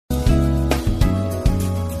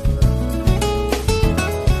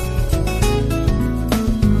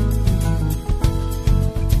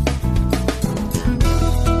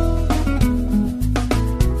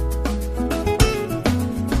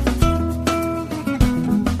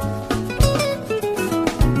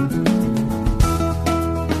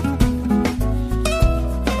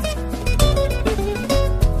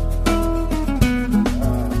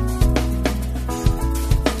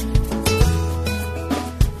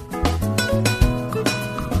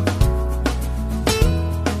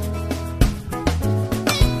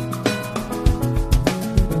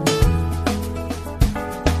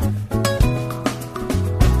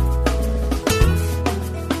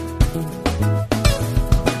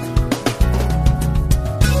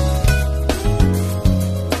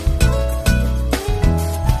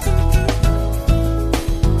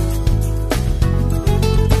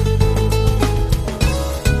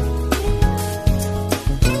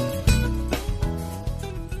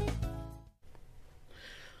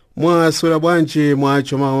Mwaswera bwanji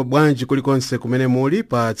mwachoma bwanji kulikonse kumene muli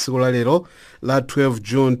pa tsiku la lero la 12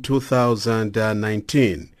 June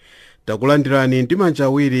 2019. Takulandirani ndi manja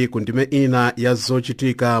awiri ku ndime ina ya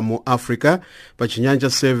zochitika mu Africa pa Chinyanja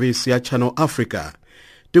service ya Channel Africa.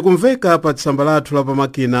 Tikumveka pa tsamba lathu la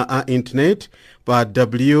pamakina a internet pa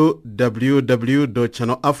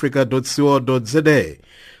www.channelafrica.co.za,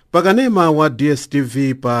 pakanema wa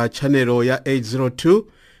DSTV pa channel ya 802,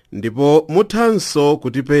 ndipo muthanso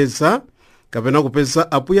kutipeza kapena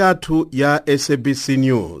kupeza apu yathu ya SABC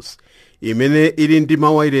News imene ili ndi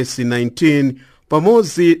mawayilesi 19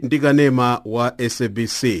 pamodzi ndi kanema wa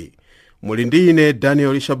SABC. Muli ndi ine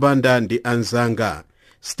Daniel Shabanda ndi anzanga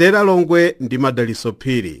Stella Longwe ndi Madaliso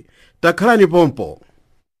Phiri. Takhalani pompo.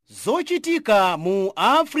 Zochitika mu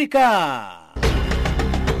Africa.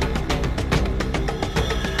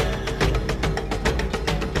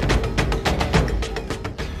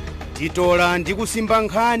 Titola ndi kusimba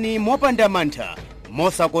nkhani mopanda mantha,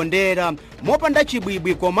 mosakondera, mopanda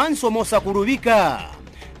chibwibwi komanso mosakulubika.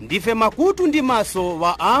 Ndife makutu ndi maso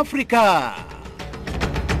wa Africa.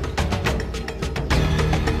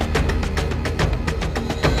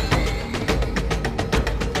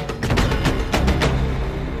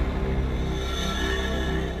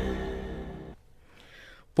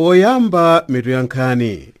 Poyamba mitu ya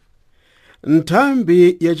nkhani.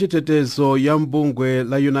 Nthambi ya chitetezo ya mbungwe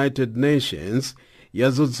la United Nations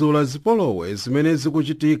yadzudzula zipolowe zimene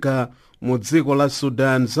zikuchitika mu dziko la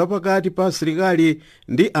Sudan zapakati pa asilikali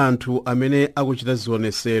ndi anthu amene akuchita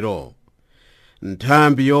zionesero.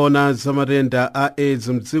 Nthambi yoona za matenda a AIDS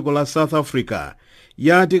mdziko la South Africa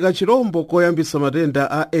yati kachirombo koyambisa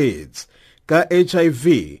matenda a AIDS ka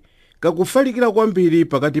HIV kakufalikira kwambiri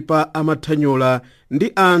pakati pa amathanyula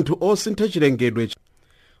ndi anthu osintha chilengedwe.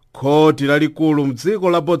 Khoti lalikulu mdziko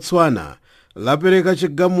la Botswana lapereka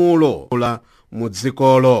chigamulo la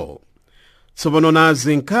mudzikolo. Tsopano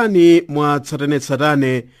nazi nkhani mwa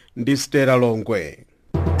tsatanetsatane ndi Stella Longwe.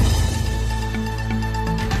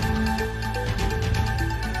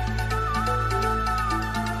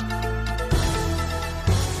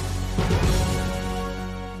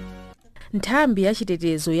 Nthambi ya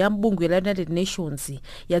chitetezo ya mbungwe la United Nations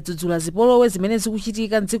yadzudzula zipolowe zimene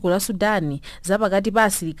zikuchitika mdziko la Sudan zapakati pa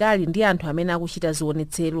asilikali ndi anthu amene akuchita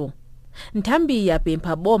zionetsero. Nthambi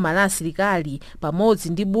yapempha boma la asilikali pamodzi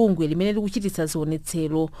ndi bungwe limene likuchititsa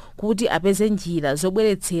zionetsero kuti apeze njira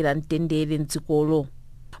zobweretsera mtendere mdzikolo.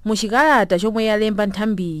 Muchikalata chomwe yalemba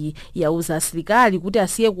nthambiyi yauza asilikali kuti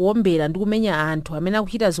asiye kuombera ndi kumenya anthu amene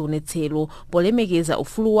akuchita zionetsero polemekeza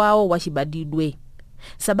ufulu wawo wachibadidwe.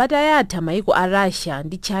 Sabata yatha maiko a Russia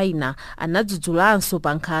ndi China anadzudzulanso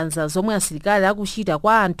pa nkhanza zomwe asilikali akuchita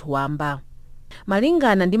kwa anthu wamba.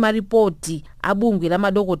 Malingana ndi maripoti a bungwe la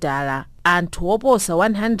madokotala, anthu oposa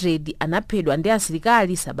 100 anaphedwa ndi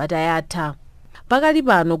asilikali sabata yatha. Pakali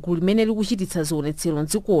pano gulu limene likuchititsa zionetsero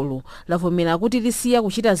mdzikolo lavomera kuti lisiya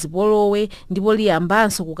kuchita zipolowe ndipo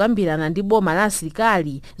liyambanso kukambirana ndi boma la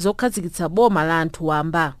asilikali zokhazikitsa boma la anthu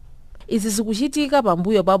wamba. Izi zikuchitika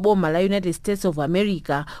pambuyo pa boma la United States of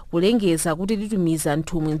America kulengeza kuti litumiza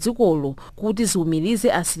nthumwi mdzikolo kuti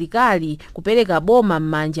ziwumirize asilikali kupereka boma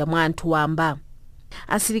m'manja mwa anthu wamba.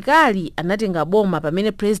 Asilikali anatenga boma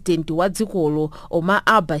pamene president wa dzikolo Omar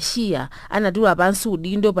al-Bashir anatula pansi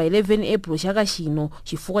udindo pa 11 April chaka chino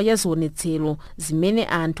chifukwa cha zionetsero zimene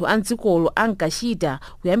anthu a dzikolo ankachita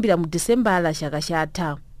kuyambira mu December chaka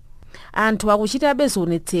chatha. Anthu akuchitabe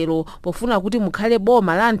zionetsero pofuna kuti mukhale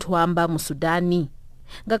boma la anthu wamba mu Sudani.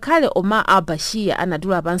 Ngakhale Omar al-Bashir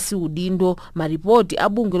anatula pansi udindo, maripoti a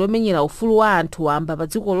bungwe lomenyera ufulu wa anthu wamba pa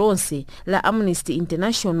dziko lonse la Amnesty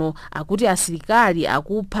International akuti asilikali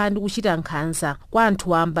akupha ndi kuchita nkhanza kwa anthu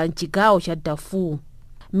wamba mchigawo cha Darfur.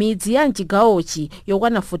 Midzi ya mchigawochi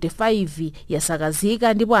yokwana 45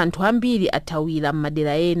 yasakazika ndipo anthu ambiri athawira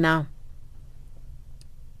m'madera ena.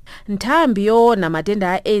 Nthambi yoona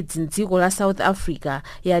matenda a AIDS mdziko la South Africa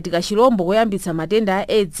yati kachirombo koyambitsa matenda a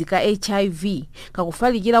AIDS ka HIV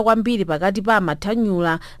kakufalikira kwambiri pakati pa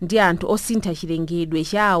amathanyula ndi anthu osintha chilengedwe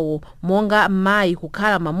chawo, monga mayi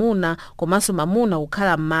kukhala mamuna komanso mamuna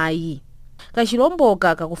kukhala mayi.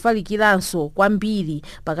 Kachiromboka kakufalikiranso kwambiri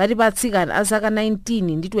pakati pa atsikana a zaka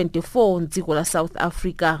 19 ndi 24 mdziko la South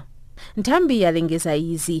Africa. Nthambi yalengeza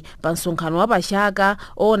izi pa msonkhano wa pachaka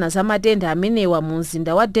oona za matenda amenewa mu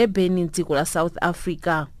mzinda wa Durban mdziko la South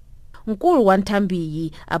Africa. Mkulu wa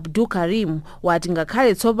nthambiyi Abdul Karim wati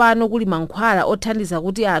ngakhale tsopano kuli mankhwala othandiza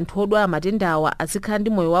kuti anthu odwala matendawa azikhala ndi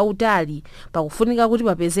moyo wautali, pakufunika kuti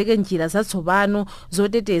papezeke njira zatsopano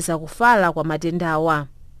zoteteza kufala kwa matendawa.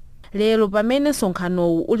 lero pamene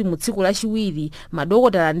msonkhanowu uli mu tsiku lachiwiri,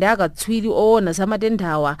 madokotala ndi akatswiri oona za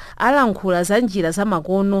matendawa alankhula za njira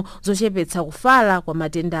zamakono zochepetsa kufala kwa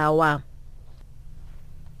matendawa.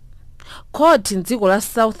 Khoti mdziko la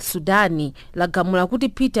South Sudan lagamula kuti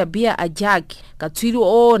Peter Biya Ajak, katswiri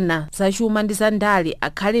oona za chuma ndi za ndale,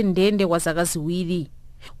 akhale ndende kwa zaka ziwiri.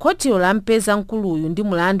 Khotilo lampeza mkuluyu ndi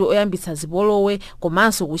mulandu oyambitsa zipolowe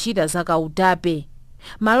komanso kuchita zakautape.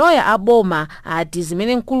 Maloya a boma ati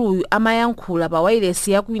zimene mkuluyu amayankhula pa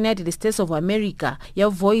wailesi ya ku United States of America ya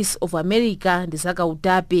Voice of America ndi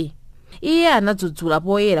zakautape. Iye anadzudzula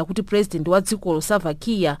poyera kuti president wa dzikolo Salva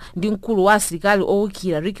Kiir ndi mkulu wa asilikali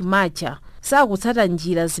owukira Riek Machar sakutsata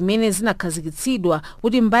njira zimene zinakhazikitsidwa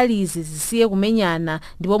kuti mbalizi zisiye kumenyana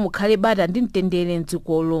ndipo mukhale bata ndi mtendere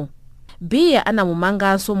mdzikolo. Biya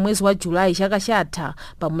anamumanganso mwezi wa Julayi chaka chatha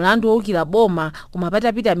pa mulandu wowukira boma, koma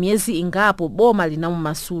patapita miyezi ingapo boma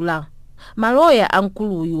linamumasula. Maloya a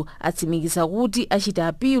mkuluyu atsimikiza kuti achita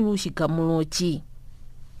apilu chigamulochi.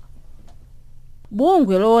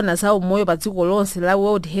 Bungwe loona za umoyo pa dziko lonse la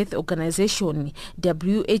World Health Organization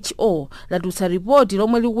WHO latulutsa ripoti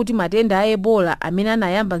lomwe likuti matenda a Ebola amene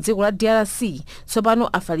anayamba mdziko la DRC tsopano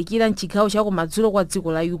afalikira mchigawo cha kumadzulo kwa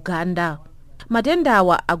dziko la Uganda.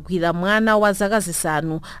 Matendawa agwira mwana wa zaka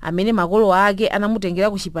zisanu amene makolo ake anamutengera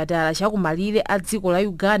ku chipatala cha kumalire a dziko la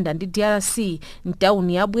Uganda ndi DRC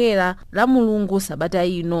mtawuni ya Bwera la Mulungu sabata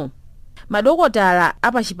ino. Madokotala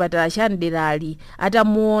apa chipatala cha mderali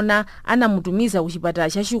atamuona anamutumiza ku chipatala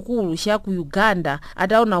chachikulu cha ku Uganda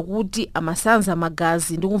ataona kuti amasanza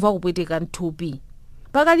magazi ndi kumva kupweteka mthupi.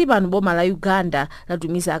 Pakali pano boma la Uganda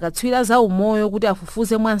latumiza akatswiri za umoyo kuti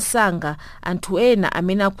afufuze mwansanga anthu ena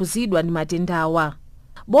amene akuzidwa ndi matendawa.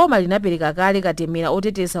 Boma linapereka kale katemera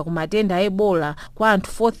oteteza ku matenda a Ebola kwa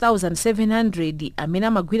anthu 4,700 amene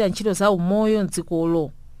amagwira ntchito za umoyo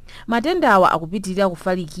mdzikolo. Matendawa akupitirira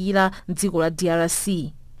kufalikira mdziko la DRC.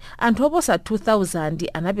 Anthu oposa 2,000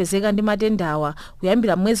 anapezeka ndi matendawa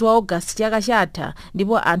kuyambira mwezi wa August chaka chatha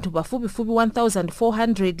ndipo anthu pafupifupi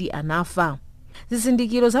 1,400 anafa.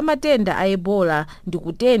 Zizindikiro za matenda a Ebola ndi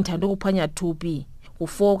kutentha ndi kuphwanya thupi,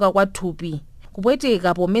 kufoka kwa thupi,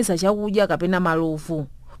 kupweteka pomeza chakudya kapena malovu,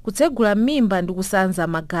 kutsegula mimba ndi kusanza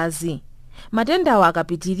magazi. Matendawa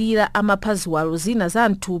akapitirira amapha ziwalo zina za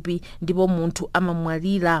mthupi ndipo munthu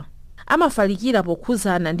amamwalira. Amafalikira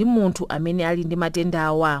pokhuzana ndi munthu amene ali ndi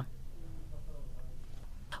matendawa.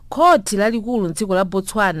 Khoti lalikulu mdziko la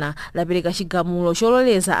Botswana lapereka chigamulo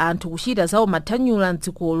chololeza anthu kuchita za umathanyula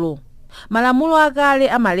mdzikolo. Malamulo akale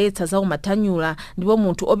amaletsa za umathanyula ndipo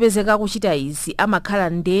munthu opezeka kuchita izi amakhala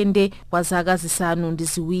ndende kwa zaka zisanu ndi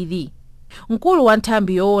ziwiri. Mkulu wa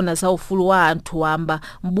nthambi yoona za ufulu wa anthu wamba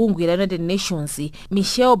mbungwe la United Nations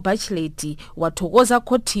Michelle Bachelet wathokoza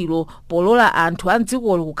khotilo polola anthu a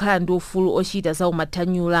mdzikolo kukhala ndi ufulu ochita za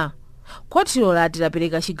umathanyula. Khotilo lati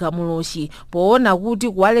lapereka chigamulochi poona kuti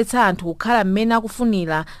kuwaletsa anthu kukhala mmene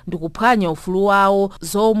akufunira ndi kuphwanya ufulu wawo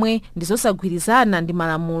zomwe ndi zosagwirizana ndi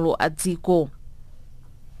malamulo a dziko.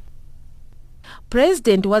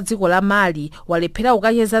 President wa dziko la Mali walephera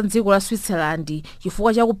kukacheza mdziko la Switzerland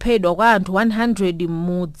chifukwa cha kuphedwa kwa anthu 100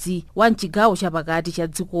 m'mudzi wa mchigawo chapakati cha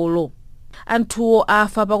dzikolo. Anthuwo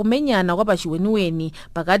afa pakumenyana kwa pachiweniweni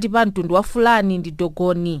pakati pa mtundu wa Fulani ndi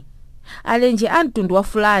Dogoni. Alenje a mtundu wa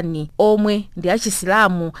Fulani omwe ndi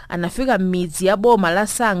achisilamu anafika m'midzi ya boma la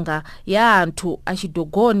Sanga ya anthu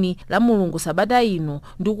achidogoni la Mulungu sabata ino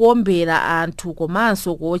ndi kuombera anthu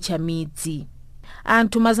komanso kuotcha midzi.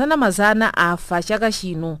 Anthu mazana afa chaka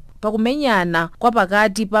chino pakumenyana kwa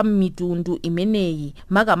pakati pa mitundu imeneyi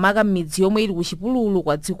makamaka midzi yomwe ili kuchipululu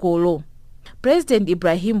kwa dzikolo. President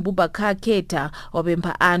Ibrahim Boubacar Keita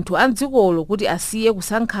wapempha anthu a dzikolo kuti asiye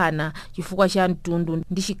kusankhana chifukwa cha mtundu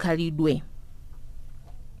ndi chikhalidwe.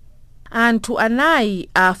 Anthu anayi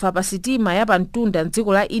afa pa sitima ya pamtunda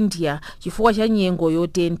mdziko la India chifukwa cha nyengo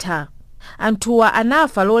yotentha. Anthuwa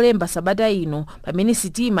anafa lolemba sabata ino pamene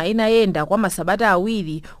sitima inayenda kwa masabata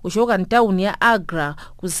awiri kuchoka mtawuni ya Agra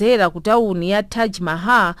kuzera ku tawuni ya Taj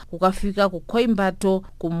Mahal kukafika ku Coimbatore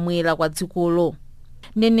kumwera kwa dzikolo.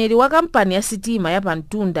 Mneneri wa kampani ya sitima ya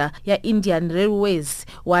pamtunda ya Indian Railways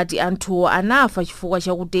wati anthuwo anafa chifukwa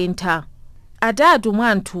cha kutentha. Atatu mwa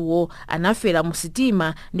anthuwo anafera mu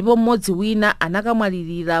sitima ndipo mmodzi wina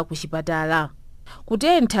anakamwalirira ku chipatala.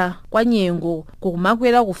 Kutentha kwa nyengo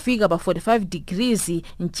kukumakwera kufika pa 45 degrees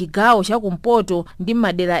mchigawo cha kumpoto ndi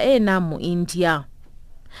madera ena mu India.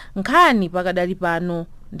 Nkhani pakadali pano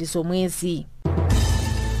ndi zomwezi.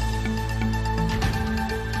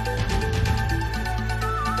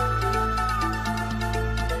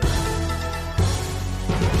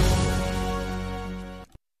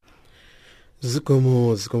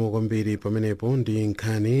 zikomo kwambiri pamenepo ndi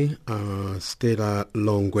nkhani Stella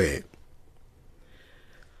Longwe.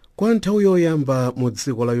 Kwa nthawi yoyamba mu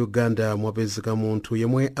dziko la Uganda mwapezeka munthu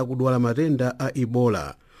yemwe akudwala matenda a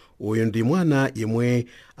Ebola. Uyu ndi mwana yemwe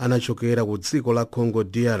anachokera ku dziko la Congo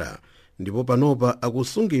DR ndipo panopa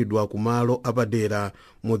akusungidwa ku malo apadera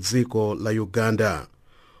mu dziko la Uganda.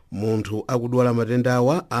 Munthu akudwala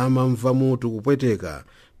matendawa amamva mutu kupweteka,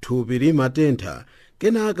 thupi limatentha,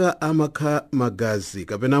 kenaka amakha magazi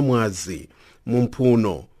kapena mwazi mu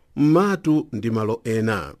mphuno, m'matu ndi malo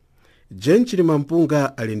ena. Jenchili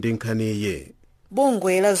Mampunga ali ndi nkhaniyi.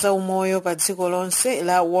 Bungwe la zaumoyo pa dziko lonse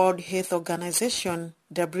la World Health Organization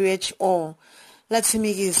WHO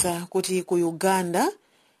latsimikiza kuti ku Uganda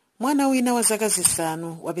mwana wina wa zaka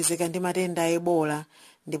zisanu wapezeka ndi matenda a Ebola,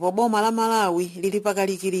 ndipo boma la Malawi lili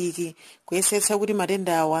pakalikiliki kuyesetsa kuti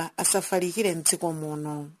matendawa asafalikire mdziko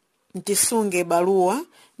muno. Mtisunge Baluwa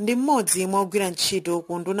ndi mmodzi mwa ogwira ntchito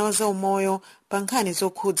ku nduna wa zaumoyo pa nkhani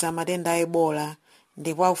zokhudza matenda a Ebola,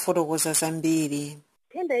 ndipo akufotokoza zambiri.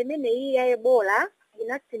 Tenda imeneyi ya Ebola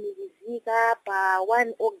inatsimikizika pa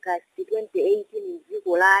 1 August 2018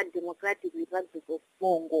 m'dziko la Democratic Republic of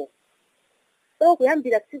Congo. So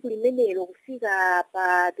kuyambira tsiku limenelo kufika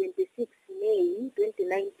pa 26 May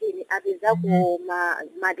 2019 apezako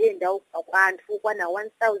matenda anthu okwana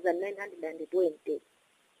 1920.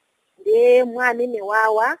 Ndiye mwa amene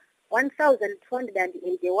wawa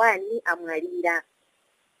 1281 amwalira.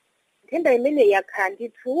 Tenda imene yakhala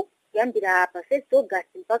ndithu kuyambira pa 1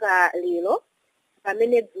 August mpaka lero,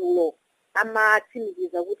 pamene dzulo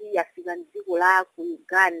amatsimikiza kuti yafika mdziko la ku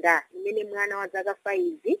Uganda, imene mwana wa zaka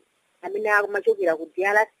 5 amene akumachokera ku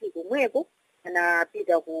DRC komweko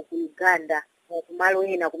anapita ku Uganda kumalo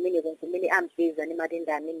ena kumene ampeza ndi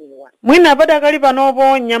matenda amenewa. Mwina padakali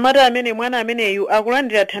panopo nyamata amene mwana ameneyu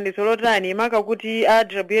akulandira thandizo lotani maka kuti a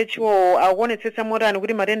WHO akuonetsetsa motani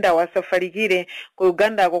kuti matendawo asafalikire ku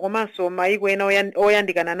Ugandako komanso maiko ena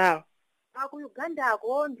oyandikana nawo? Ku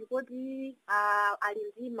Ugandako ndikoti ali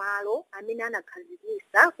ndi malo amene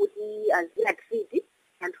anakhazikitsa kuti azitreat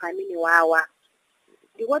anthu amene wawa.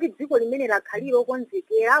 Ndikoti dziko limene lakhalira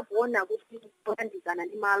okonzekera kuona kuti oyandikana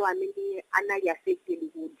ndi malo amene anali affected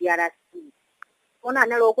ku DRC. Ona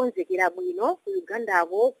anali okonzekera bwino ku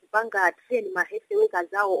Ugandako kupanga train ma health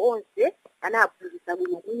workers awo onse anaphunzitsa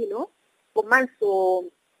bwino, komanso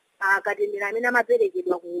akatendera amene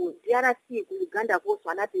amaperekedwa ku DRC ku Uganda konso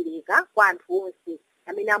anapereka kwa anthu onse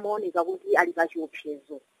amene amaoneka kuti ali pa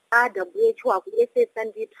chiopsezo. WHO akuyesetsa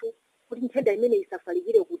ndithu kuti nthenda imene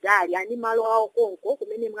isafalikire kutali, ani malo awo konko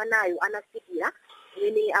kumene mwanayo anafikira,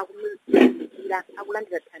 kumene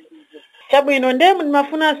akulandira thandizo. Chabwino nde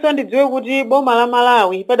ndimafunanso ndidziwe kuti boma la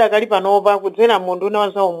Malawi padakali panopa kudzera mu nduna wa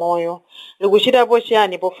zaumoyo likuchitapo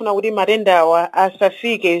chiyani pofuna kuti matendawa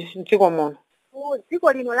asafike mdziko muno?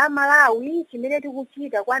 Dziko lino la Malawi chimene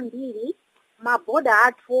tikuchita kwambiri, maboda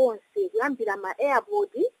athu onse kuyambira ma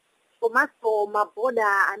airport komanso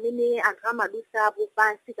maboda amene anthu amadusapo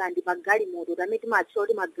pansi kandi pa galimoto amene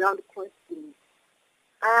timatchula ma ground crossing.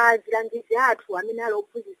 Zilangizi athu amene ali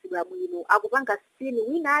ophunzitsidwa bwino akupanga screen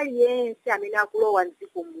wina aliyense amene akulowa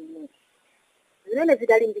mdziko muno. Zimene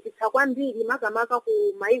zitalimbikitsa kwambiri makamaka ku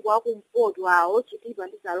maiko akumpoto awo Chitipa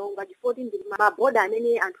ndi Zalonga, chifukwa ndi maboda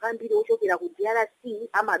amene anthu ambiri ochokera ku DRC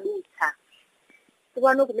amadutsa.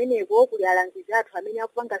 Tsopano kumeneko kuli alangizi athu amene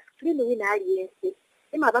akupanga screen wina aliyense,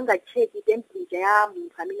 imapanga check temperature ya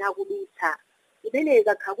munthu amene akudutsa. Imene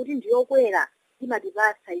ikakhala kuti ndiyokwera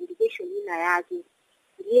imatipatsa indication ina yake.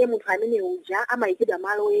 Ndiye munthu amene uja amayikidwa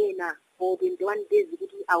malo ena for 21 days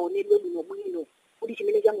kuti aonedwe bwinobwino kuti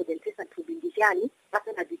chimene chamutenthetsa thupi ndi chani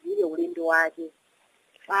asanadikirire ulendo wake.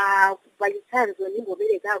 Pachitsanzo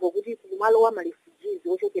ndingoperekako kuti kumalo wa refugees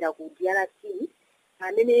ochokera ku DRC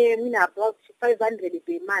amene mwina about 500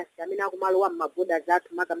 per month amene akumalowa m'maboda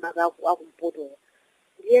zathu makamaka akumpoto.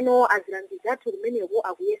 Ndiyeno azilangizi athu kumeneko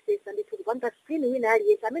akuyesetsa ndithu kupanga screen wina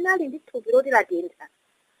aliyense amene ali ndi thupi loti latentha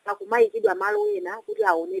akumayikidwa malo ena kuti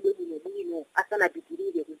aonedwe bwinobwino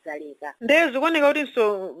asanapitirire kudzaleka. Nde zikuoneka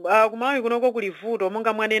kutinso kumalawi kunoko kuli vuto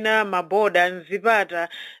monga mwanena maboda mzipata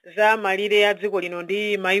za malire a dziko lino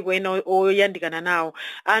ndi maiko ena oyandikana nawo.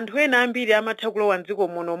 Anthu ena ambiri amatha kulowa mdziko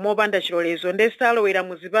muno mopanda chilolezo, nde salowera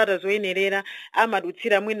mu zipata zoyenerera,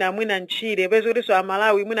 amadutsira mwina ntchire pezi kutinso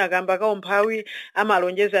amalawi mwina akamba kawo mphawi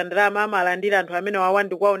amalonjeza ndalama amalandira anthu amene wawa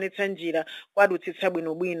ndi kuwaonetsa njira kwadutsitsa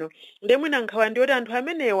bwinobwino. Nde mwina nkhawa ndiyoti anthu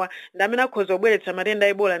amene ndi amene akhoza kubweretsa matenda a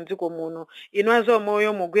Ebola mdziko muno. Inu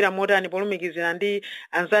azaumoyo mugwira motani polumikizira ndi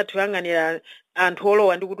anzathu oyang'anira anthu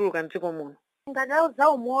olowa ndi kutuluka mdziko muno? Ngati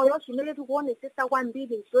zaumoyo chimene tikuonetsetsa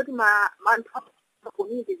kwambiri nchoti anthu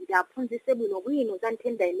akomiti kuti aphunzitse bwinobwino za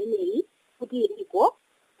nthenda imeneyi futi iliko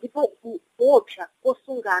ndipo kuopsa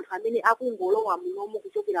kosunga anthu amene akungolowa munomu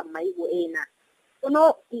kuchokera m'mayiko ena.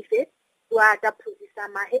 Tsono ife taphunzitsa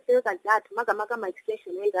ma health workers athu makamaka ma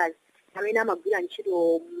extension workers amene amagwira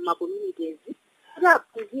ntchito ma communities kuti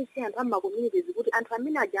aphunzitse anthu ama communities kuti anthu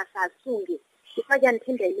amene aja asasunge chifukwa cha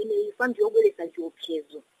nthenda imeneyi ndiyo yobweretsa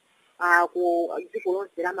chiopsezo ku dziko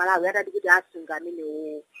lonse la Malawi atati kuti asunga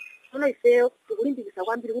amenewo. Tsono ife tikulimbikitsa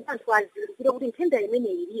kwambiri kuti anthu azindikire kuti nthenda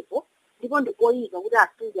imeneyi ilipo ndipo ndikoyika kuti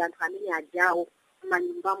asunge anthu amene ajawo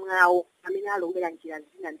m'manyumba mwawo amene alowera njira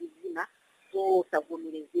zina ndi zina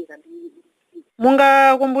zosavomerezeka.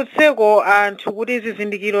 Mungakumbutseko anthu kuti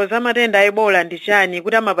zizindikiro za matenda a Ebola ndi chani,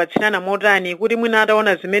 kuti amapatsirana motani, kuti mwina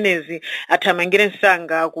ataona zimenezi athamangire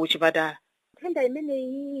msanga ku chipatala? Nthenda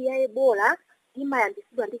imeneyi ya Ebola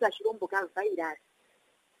imayambitsidwa ndi kachirombo ka virus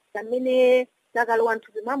kamene kakalowa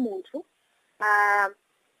m'thupi mwa munthu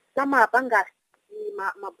kamapanga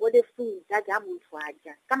ma body fluids aja munthu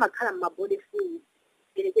aja kamakhala ma body fluids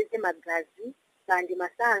perekeze magazi kandi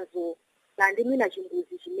masanzo kandi mwina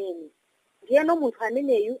chimbuzi chimene. Ndiyeno munthu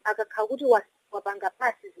ameneyu akakhala kuti wapanga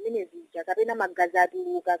pasi zimene zija kapena magazi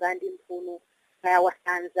atuluka kandi mphuno kaya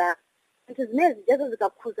wasanza, zinthu zimene zijazo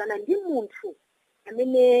zikakhuzana ndi munthu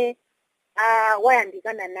amene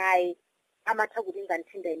wayandikana naye amatha kutenga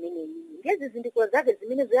nthenda imeneyi. Ndiye zizindikiro zake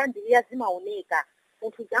zimene zoyambirira zimaoneka,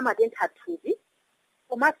 munthu amatentha thupi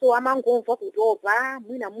komanso amangomva kutopa,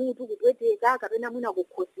 mwina mutu kupweteka kapena mwina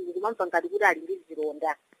kukhosi kumamva ngati kuti ali ndi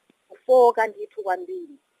zilonda, kufoka ndithu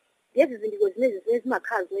kwambiri. Ndiye zizindikiro zimene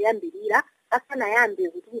zimakhala zoyambirira asanayambe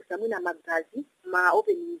kutulusa mwina magazi ma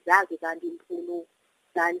openings ake kandi mphuno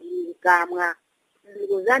kandi kamwa.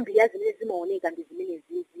 Zizindikiro zoyambirira zimene zimaoneka ndi zimene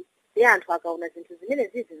zizi. Ndiye anthu akaona zinthu zimene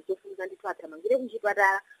zizi zizofunika ndithu athamangire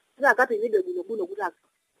kuchipatala kuti akapimidwe bwinobwino kuti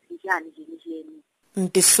chani chenicheni.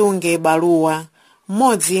 Mtisunge Baluwa,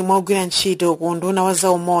 mmodzi mwa ogwira ntchito ku unduna wa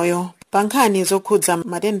zaumoyo pa nkhani zokhudza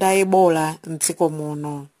matenda a Ebola m'dziko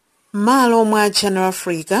muno. M'malo mwa Channel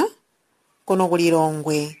Africa kuno ku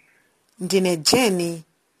Lilongwe, ndine Jenny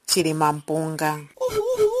Chilimampunga.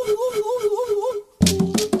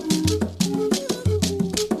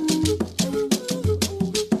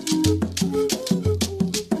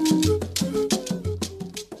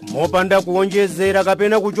 Mopanda kuonjezera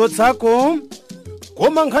kapena kuchotsako,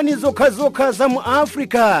 koma nkhani zokhazokha za mu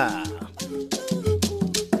Africa.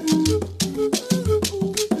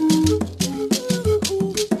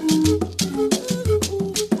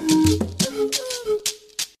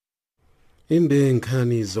 Inde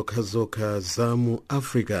nkhani zokhazokha za mu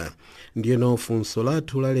Africa ndiyeno funso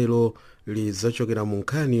lathu lalero lizachokera mu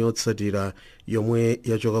nkhani yotsatira yomwe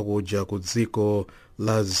yachoka kuja ku dziko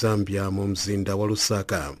la Zambia mu mzinda wa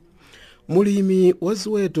Lusaka. Mulimi wa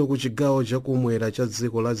ziweto ku chigawo chakumwera cha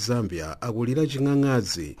dziko la Zambia akulira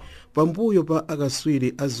ching'ang'adzi pambuyo pa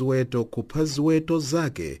akaswiri a ziweto kupha ziweto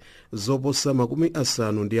zake zoposa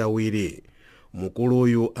 70.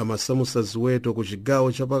 Mkuluyu amasamusa ziweto ku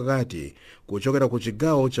chigawo chapakati kuchokera ku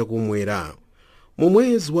chigawo chakumwera. Mu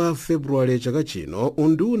mwezi wa Februwale chaka chino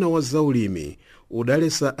unduna wa zaulimi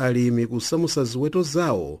udalesa alimi kusamusa ziweto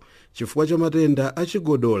zawo chifukwa cha matenda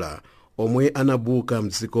achigodola omwe anabuka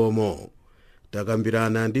mdzikomo.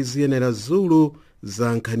 Takambirana ndi ziyenera Zulu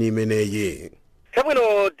za nkhani imeneyi.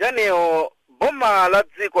 Chabwino Daniel, boma la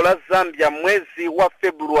dziko la Zambia mwezi wa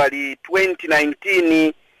Februwali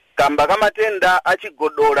 2019 kamba ka matenda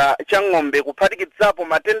achigodola cha ng'ombe kuphatikizapo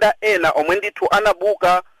matenda ena omwe ndithu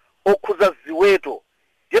anabuka okhuza ziweto.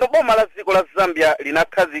 Ndiyeno boma la dziko la Zambia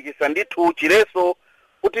linakhazikisa ndithu chileso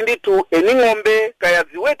kuti ndithu eni ng'ombe kaya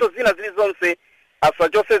ziweto zina zilizonse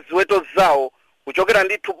asachose ziweto zawo kuchokera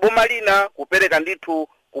ndithu boma lina kupereka ndithu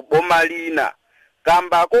ku boma lina,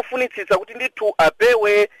 kamba kofunitsitsa kuti ndithu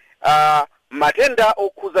apewe matenda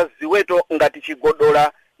okhuza ziweto ngati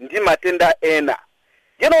chigodola ndi matenda ena.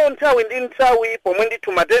 Ndiyeno nthawi ndi nthawi pomwe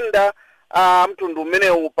ndithu matenda mtundu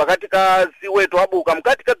umenewu pakati ka ziweto abuka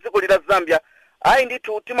mkati ka dziko la Zambia, ayi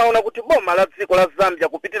ndithu timaona kuti boma la dziko la Zambia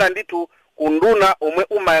kupitira ndithu ku nduna omwe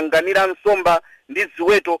umayang'anira nsomba ndi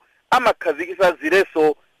ziweto amakhazikisa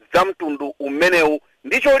zileso za mtundu umenewu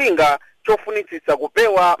ndi cholinga chofunitsitsa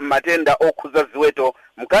kupewa matenda okhuza ziweto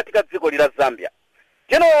mkati ka dziko la Zambia.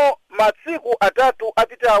 Ndiyeno masiku atatu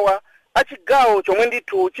apitawa achigawo chomwe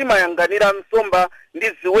ndithu chimayang'anira nsomba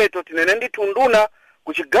ndi ziweto tinene ndithu nduna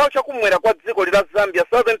ku chigawo chakumwera kwa dziko la Zambia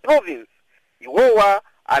Southern Province, iwowa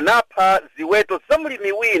anapha ziweto za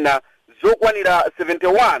mlimi wina zokwanira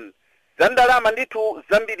 71 za ndalama ndithu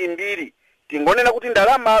zambirimbiri, tingonena kuti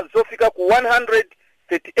ndalama zofika ku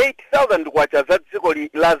 138,000 kwacha za dziko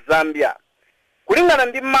la Zambia. Kulingana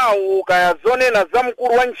ndi mawu kaya zonena za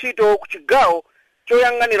mkulu wa ntchito ku chigawo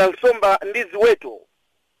choyang'anira nsomba ndi ziweto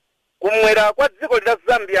kumwera kwa dziko la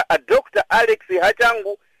Zambia a Dr. Alex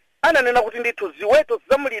Hachangu ananena kuti ndithu ziweto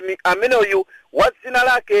za mlimi ameneyu wa dzina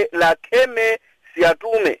lake la Kheme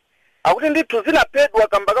Siatume akuti ndithu zinaphedwa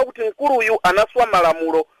kamba kakuti mkuluyu anaswa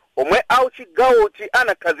malamulo omwe au chigawochi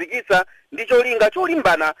anakhazikitsa ndi cholinga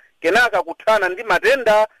cholimbana kenaka kuthana ndi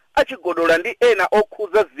matenda achigodola ndi ena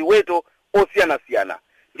okhuza ziweto osiyanasiyana.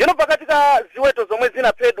 Njeno pakati ka ziweto zomwe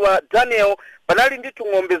zinaphedwa Daniel panali ndithu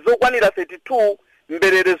ng'ombe zokwanira 32,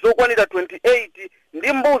 mberere zokwanira 28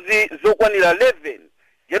 ndi mbuzi zokwanira 11.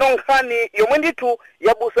 Njeno nkhani yomwe ndithu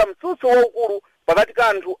yabusa mtsutso waukulu pakati ka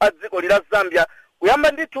anthu a dziko la Zambia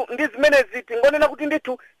kuyamba ndithu ndi zimenezi tingonena kuti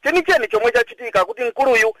ndithu chenicheni chomwe chachitika kuti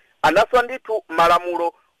mkuluyu anaswa ndithu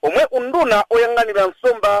malamulo omwe unduna oyang'anira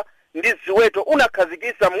nsomba ndi ziweto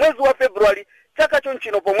unakhazikitsa mwezi wa Februwali chaka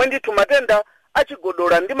chonchino pomwe ndithu matenda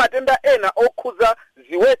achigodola ndi matenda ena okhuza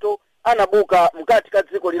ziweto anabuka mkati ka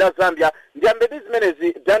dziko la Zambia. Ndiyambe ndi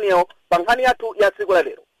zimenezi Daniel pa nkhani yathu ya tsiku la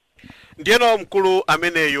lero. Ndiyeno mkulu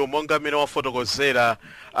ameneyo monga amene wafotokozera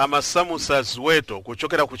amasamusa ziweto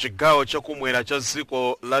kuchokera ku chigawo chakumwera cha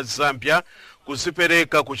dziko la Zambia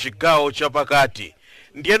kuzipereka ku chigawo chapakati.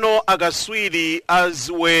 Ndiyeno akaswiri a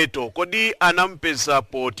ziweto kodi anampeza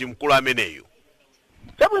poti mkulu ameneyo?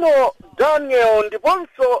 Chabwino Daniel,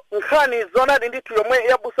 ndiponso nkhani zonadi ndithu yomwe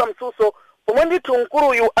yabusa mtsutso pomwe ndithu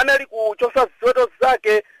mkuluyu anali kuchosa ziweto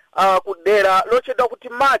zake ku dera lochedwa kuti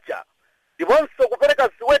Macha ndiponso kupereka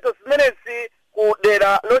ziweto zimenezi ku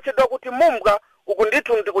dera lochedwa kuti Mumbwa uku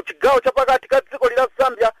ndithu ndi ku chigawo chapakati ka dziko la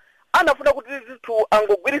Zambia. Anafuna kuti ndithu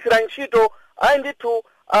angogwirisira ntchito ayi ndithu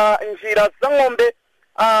njira za ng'ombe.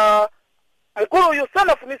 Mkuluyu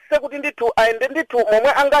sanafunise kuti ndithu aende ndithu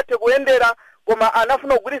momwe angathe kuyendera koma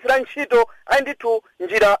anafuna kugwirisira ntchito ayi ndithu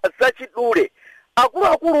njira zachidule.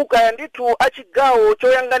 Akuluakulu kaya ndithu achigawo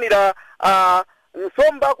choyang'anira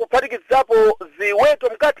nsomba kuphatikizapo ziweto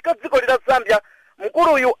mkati ka dziko la Zambia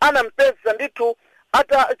mkuluyu anampeza ndithu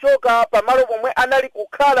atachoka pamalo pomwe anali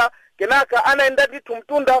kukhala kenaka anaenda ndithu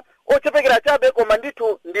mtunda ochepekera chabe koma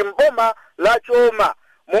ndithu ndi mboma la Choma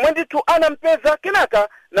momwe ndithu anampeza kenaka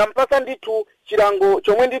nampasa ndithu chilango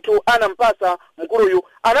chomwe ndithu anampasa mkuluyu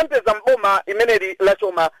anampeza mboma imeneli la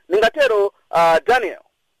Choma. Ningatero Daniel.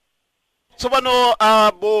 Tsopano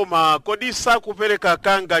boma kodi sakupereka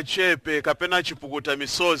kanga chepe kapena chipukuta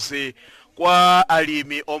misozi kwa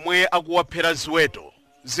alimi omwe akuwaphera ziweto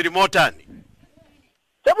zili motani?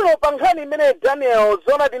 Chabwino pa nkhani imene Daniel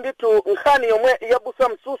zonadi ndithu nkhani yomwe yabusa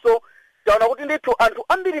mtsutso taona kuti ndithu anthu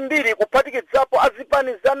ambirimbiri kuphatikizapo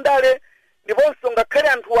azipani za ndale ndiponso ngakhale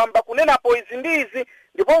anthu wamba kunenapo izi ndi izi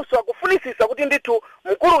ndiponso akufunisisa kuti ndithu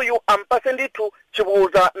mkuluyu ampase ndithu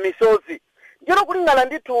chipukuta misozi. Njeno kulingana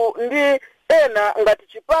ndithu ndi ena ngati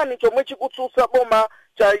chipani chomwe chikutsutsa boma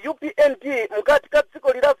cha UPND mkati ka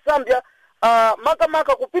dziko la Zambia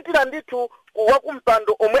makamaka kupitira ndithu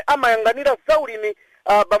kuwakumpando omwe amayang'anira zaulimi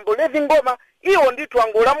Bambo Levi Ngoma iwo ndithu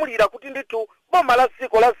angolamulira kuti ndithu boma la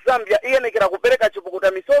dziko la Zambia iyenekera kupereka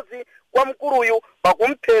chipukuta misozi kwa mkuluyu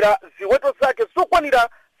pakumphera ziweto zake zokwanira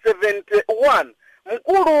 71.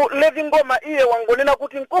 Mkulu Levi Ngoma iye wangonena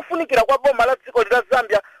kuti nkofunikira kwa boma la dziko la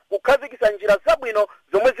Zambia kukhazikitsa njira zabwino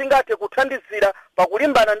zomwe zingathe kuthandizira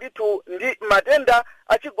pakulimbana ndithu ndi matenda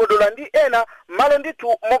achigodola ndi ena malo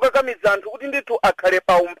ndithu mokakamiza anthu kuti ndithu akhale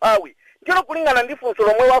pa umphawi. Njeno kulingana ndi funso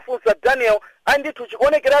lomwe wafunsa Daniel andithu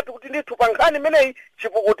chikuonekeratu kuti ndithu pa nkhani imeneyi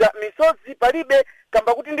chipukuta misozi palibe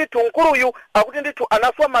kamba kuti ndithu mkuluyu akuti ndithu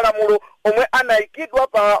anaswa malamulo omwe anayikidwa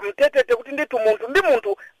pa mtetete kuti ndithu munthu ndi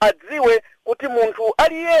munthu adziwe kuti munthu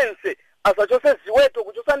aliyense asachose ziweto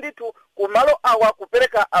kuchosa ndithu ku malo awa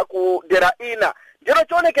kupereka ku dera ina. Njeno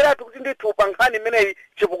chionekeratu kuti ndithu pa nkhani imeneyi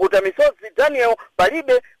chipukuta misozi Daniel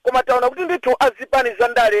palibe koma taona kuti ndithu azipani za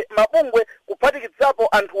ndale mabungwe kuphatikizapo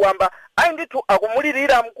anthu wamba ayi ndithu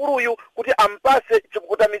akumulirira mkuluyu kuti ampase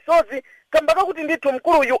chipukuta misozi kamba kakuti ndithu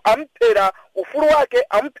mkuluyu amphera ufulu wake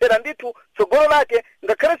amphera ndithu tsogolo lake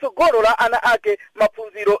ngakhale tsogolo la ana ake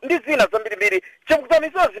maphunziro ndi zina zambirimbiri. Chipukuta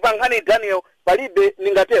misozi pa nkhani Daniel palibe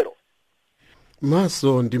ningatero.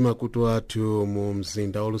 Maso ndi makutu athu mu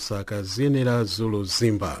mzinda wa Lusaka ziyenera Zulu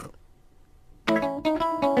Zimba.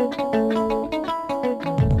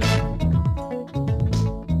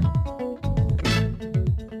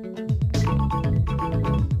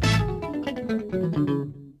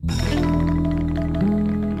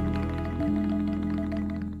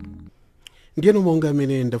 Ndiyeno monga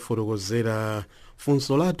amene ndafotokozera,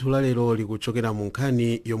 funso lathu lalero likuchokera mu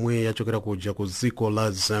nkhani yomwe yachokera kuja ku dziko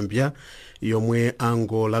la Zambia yomwe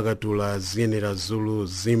angolakatula ziyenera Zulu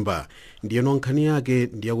Zimba. Ndiyeno nkhani yake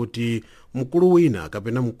ndiyakuti mkulu wina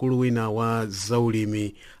kapena mkulu wina wa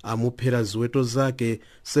zaulimi amuphera ziweto zake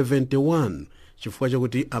 71 chifukwa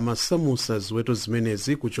chakuti amasamusa ziweto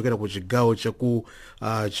zimenezi kuchokera ku chigawo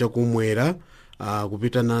chakumwera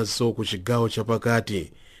kupita nazo ku chigawo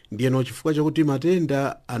chapakati. Ndiyeno chifukwa chakuti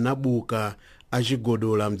matenda anabuka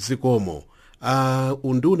achigodola mdzikomo,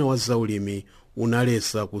 unduna wa zaulimi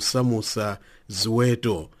unalesa kusamusa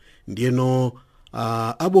ziweto. Ndiyeno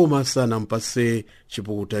aboma sanampase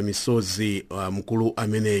chipukuta misozi mkulu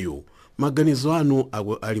ameneyu. Maganizo anu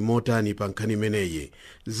ali motani pa nkhani imeneyi?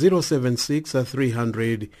 076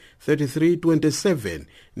 300 3327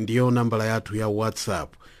 ndiyo nambala yathu ya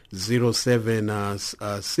WhatsApp.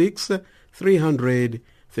 076 300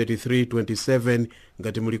 3327.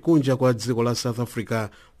 Ngati muli kunja kwa dziko la South Africa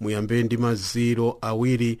muyambe ndi maziro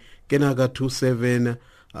awiri kenaka 27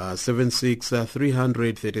 76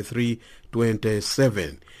 300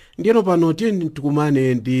 3327. Ndiyeno pano tiyeni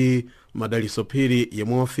tikumane ndi Madaliso Phiri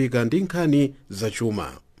yemwe wafika ndi nkhani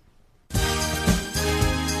zachuma.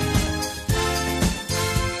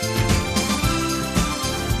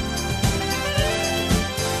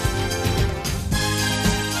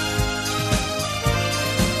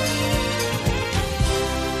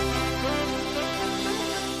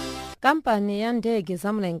 Kampani ya ndege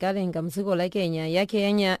zamlengalenga mdziko la Kenya ya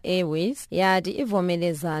Kenya Airways yati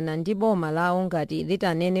ivomerezana ndi boma lawo ngati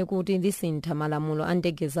litanene kuti lisintha malamulo a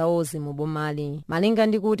ndege zawozi mu bomali, malinga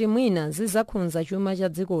ndi kuti mwina zizakhudza chuma cha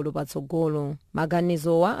dzikolo patsogolo.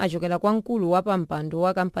 Maganizowa achokera kwa mkulu wa pampando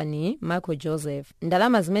wa kampani Michael Joseph.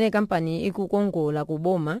 Ndalama zimene kampani ikukongola ku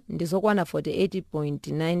boma ndi zokwana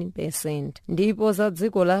 48.9%, ndipo za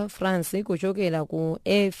dziko la France kuchokera ku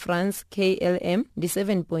Air France KLM ndi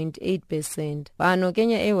 7.8%. Pano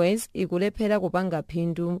Kenya Airways ikulephera kupanga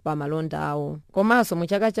phindu pa malonda awo. Komanso mu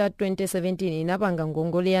chaka cha 2017 inapanga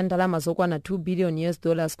ngongole ya ndalama zokwana $2 billion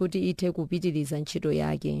kuti ithe kupitiriza ntchito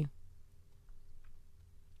yake.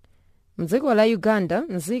 Mdziko la Uganda,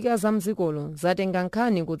 nzika za mdzikolo zatenga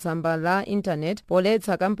nkhani kutsamba la internet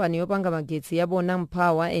poletsa kampani yopanga magetsi ya Bonam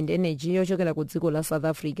Power and Energy yochokera ku dziko la South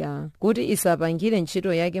Africa kuti isapangire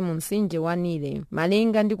ntchito yake mu mtsinje wa Nile,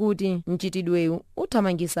 malinga ndi kuti mchitidwewu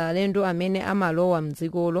uthamangisa alendo amene amalowa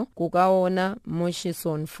mdzikolo kukaona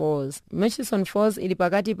Murchison Falls. Murchison Falls ili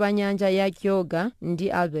pakati pa nyanja ya Kyoga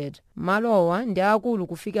ndi Albert. Malowa ndi akulu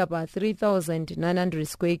kufika pa 3,900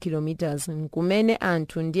 square kilometers, kumene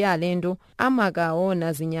anthu ndi alendo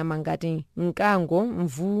amakaona zinyama ngati mkango,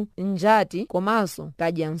 mvu, njati komanso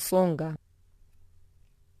kadyansonga.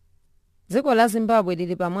 Dziko la Zimbabwe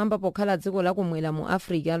lili pamwamba pokhala dziko lakumwera mu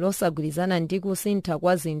Africa losagwirizana ndi kusintha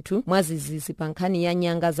kwa zinthu mwazizizi pa nkhani ya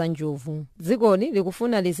nyanga za njovu. Dzikoli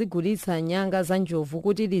likufuna lizigulitsa nyanga za njovu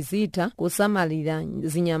kuti lizitha kusamalira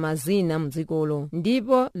zinyama zina mdzikolo,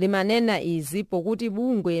 ndipo limanena izi pokuti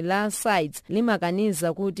bungwe la CITES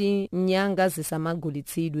limakaniza kuti nyanga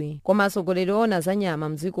zisamagulitsidwe. Koma atsogoleri ona za nyama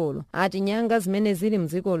mdzikolo ati nyanga zimene zili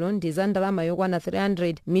mdzikolo ndi za ndalama yokwana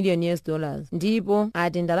 $300 million, ndipo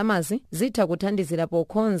ati ndalamazi zitha kuthandizira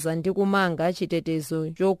pokonza ndi kumanga chitetezo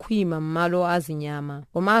chokhwima m'malo azinyama.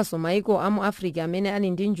 Komanso maiko amu Africa amene ali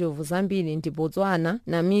ndi njovu zambiri ndi Botswana,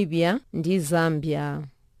 Namibia ndi Zambia.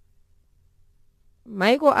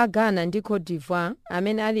 Maiko a Ghana ndi Cote d'Ivoire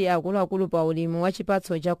amene ali akuluakulu pa ulimi wa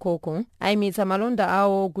chipatso cha cocoa ayimitsa malonda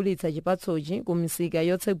awo ogulitsa chipatsochi ku misika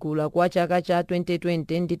yotsegula kwa chaka cha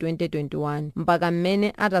 2020 ndi 2021 mpaka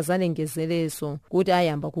mmene atazalengezereso kuti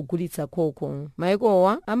ayamba kugulitsa cocoa.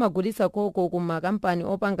 Maikowa amagulitsa cocoa ku makampani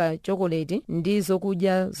opanga chokoleti ndi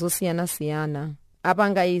zokudya zosiyanasiyana.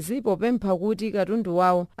 Apanga izi popempha kuti katundu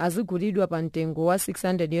wawo azigulidwa pa mtengo wa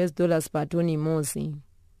 $600 pa toni imodzi.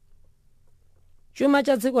 Chuma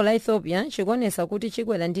cha dziko la Ethiopia chikuonesa kuti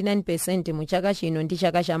chikwera ndi 9% mu chaka chino ndi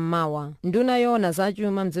chaka cham'mawa. Nduna yoona za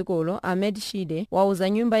chuma mdzikolo Ahmed Shide wauza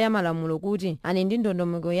nyumba ya malamulo kuti ali ndi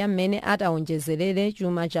ndondomeko ya mmene ataonjezerere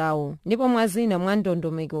chuma chawo, ndipo mwazina mwa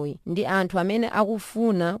ndondomekoyi ndi anthu amene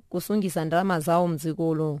akufuna kusungisa ndalama zawo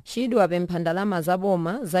mdzikolo. Shide wapempha ndalama za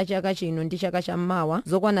boma za chaka chino ndi chaka cham'mawa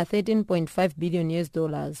zokwana $13.5 billion,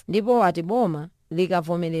 ndipo ati boma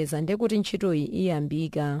likavomereza ndekuti ntchitoyi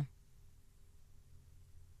iyambika.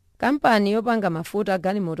 kampani yopanga mafuta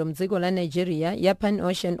agalimoto mdziko la Nigeria ya Pan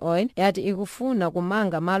Ocean Oil yati ikufuna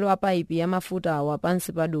kumanga malo apaipi ya mafuta awa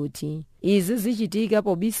pansi padoti. Izi zichitika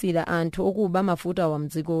pobisira anthu okuba mafuta awa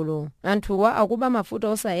mdzikolo. Anthuwa akuba mafuta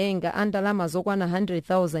osayenga andalama zokwana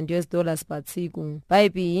 $100,000 pa tsiku.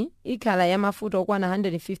 Paipi ikhala ya mafuta okwana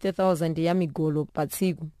 150,000 ya migolo pa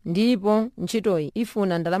tsiku. Ndipo ntchitoyi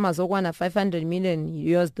ifuna ndalama zokwana $500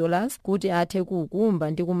 million kuti athe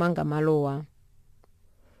kukumba ndi kumanga malowa.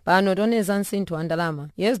 Pano toneza msinthu wa ndalama.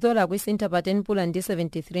 $1 kuisintha pa 10 pula ndi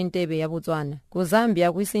 73 ntebe ya Botswana. Ku Zambia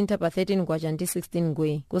akuisintha pa 13 kwacha ndi 16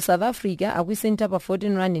 ngwe. Ku South Africa akuisintha pa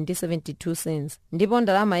 14 rand ndi 72 cents. Ndipo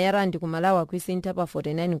ndalama ya rand ku Malawi akuisintha pa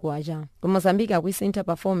 49 kwacha. Ku Mozambique akuisintha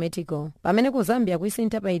pa 4 metical. Pamene ku Zambia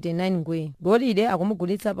akuisintha pa 89 ngwe. Golide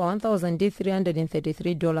akumugulitsa pa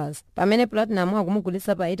 $1,333. Pamene platinum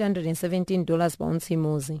akumugulitsa pa $817 pa ounce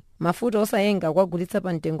imodzi. Mafuta osayenga akwagulitsa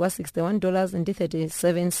pa mtengo wa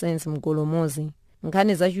 $61.37 mgolo mozi.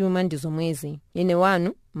 Nkhani za chuma ndi zomwezi. Ine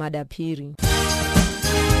wanu Madaphiri.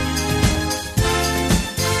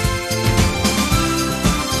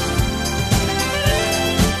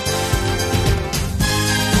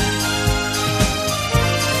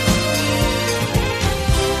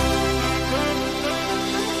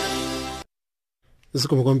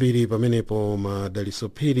 zikomo kwambiri pamenepo Madaliso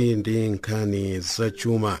Phiri ndi nkhani za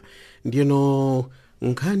chuma. Ndiyeno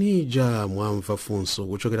nkhani ija mwamva funso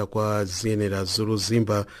kuchokera kwa ziyenera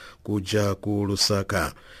zoluzimba kuja ku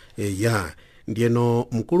Lusaka. Ndiyeno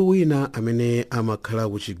mkulu wina amene amakhala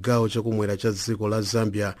ku chigawo chakumwera cha dziko la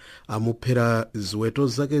Zambia amuphera ziweto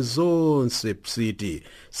zake zonse psiti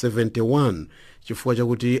 71 chifukwa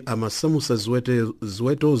chakuti amasamusa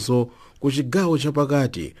ziwetozo ku chigawo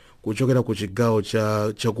chapakati kuchokera ku chigawo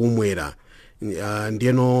chakumwera.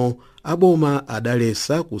 Ndiyeno aboma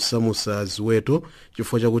adalesa kusamusa ziweto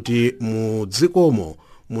chifukwa chakuti mu dzikomo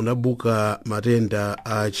munabuka matenda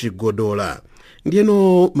a chigodola.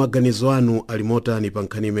 Ndiyeno maganizo anu ali motani pa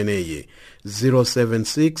nkhani imeneyi?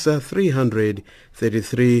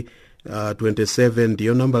 076-333-27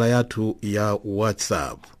 ndiyo nambala yathu ya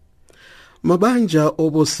WhatsApp. Mabanja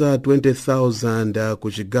oposa 20,000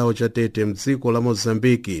 ku chigawo cha Tete mdziko la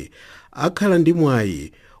Mozambiki akhala ndi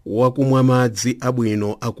mwayi wakumwa madzi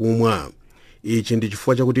abwino akumwa. Ichi ndi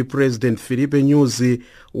chifukwa chakuti President Filipe Nyusi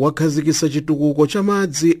wakhazikitsa chitukuko cha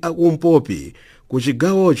madzi akumpopi ku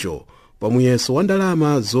chigawocho pamuyeso wa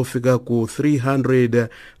ndalama zofika ku $300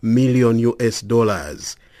 million.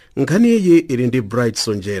 Nkhani iyi ili ndi Bright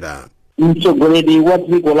Sonjera. Mtsogoleri wa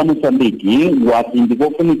dziko la Mozambiki wati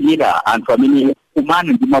ndikofunikira anthu amene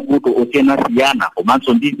kumana ndi mavuto osiyanasiyana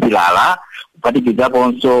komanso ndi zilala,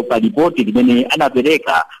 kuphatikizaponso pa ripoti limene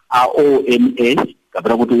anapereka a OMS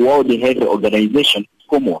kapena kuti World Health Organization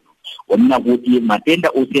komono wamina kuti matenda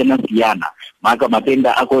osiyanasiyana maka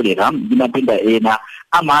matenda a kolera ndi matenda ena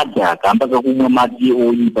amadza kamba kakumwa madzi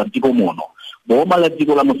oyipa mdziko muno. Boma la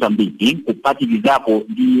dziko la Mozambiki kuphatikizapo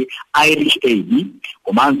ndi Irish Aid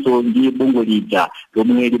komanso ndi bungwe lija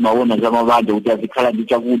lomwe limaona za mabanja kuti azikhala ndi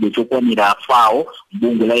chakudya chokwanira FAO,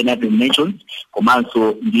 bungwe la United Nations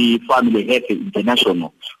komanso ndi Family Health International.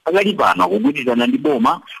 Pakali pano akugwirizana ndi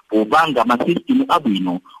boma popanga masystem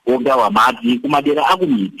abwino ogawa madzi kumadera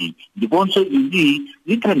akumidzi, ndiponso izi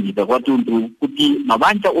zithandiza kwathunthu kuti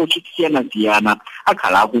mabanja osiyanasiyana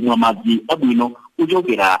akhala akumwa madzi abwino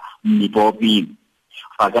kuchokera m'mipopi.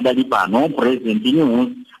 Pakadali pano President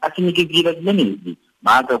Nyusi atsimikizira zimenezi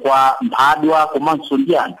maka kwa mphadwa komanso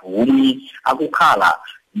ndi anthu omwe akukhala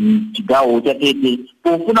m'chigawo cha Tete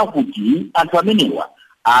pofuna kuti anthu amenewa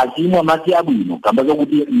azimwa madzi abwino kamba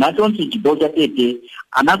kakuti nachonse chigawo cha Tete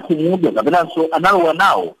anakhumudwa kapenanso analowa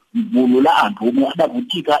nawo mgulu la anthu omwe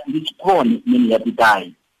adavutika ndi chikoni imene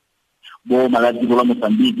yapitayi. Boma la dziko la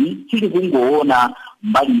Mozambiki chili kungoona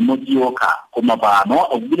mbali imodzi yokha, koma pano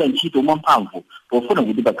akugwira ntchito mwamphamvu pofuna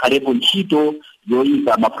kuti pakhalepo ntchito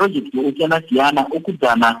yoyika mapurojekiti osiyanasiyana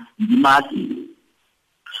okhudzana ndi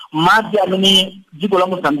madzi amene dziko la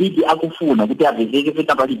Mozambiki akufuna kuti apezeke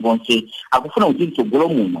pena paliponse. Akufuna kuti mtsogolo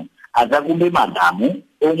muno azakumbe madamu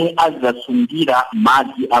omwe azasungira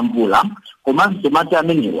madzi a mvula, komanso madzi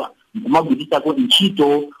amenewa nkumagwiritako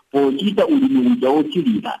ntchito pochita ulimi uja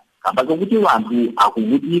wothirira kamba kakuti anthu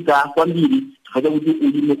akuvutika kwambiri chifukwa kuti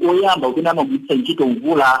ulimi oyamba ukene amagwiritsa ntchito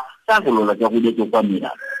mvula sakolola chakudya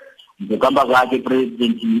chokwanira. Mkukamba kwake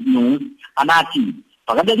President Nyusi anati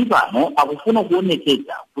pakadali pano akufuna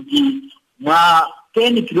kuonetsetsa kuti mwa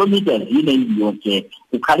 10 kilometers ine iliyonse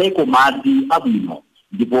kukhaleko madzi abwino,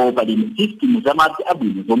 ndipo pali system za madzi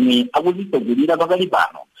abwino zomwe akuzitsogolera pakali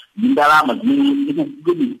pano ndi ndalama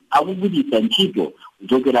zimene akugwiritsa ntchito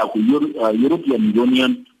kuchokera ku European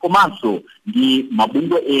Union komanso ndi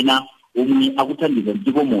mabungwe ena omwe akuthandiza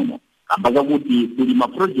dziko muno kamba kuti kuli ma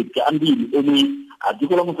project ambiri omwe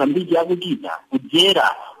dziko la Mozambique akuchita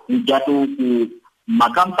kudzera kujato ku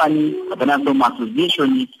makampani kapenanso ma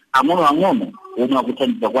association ang'ono omwe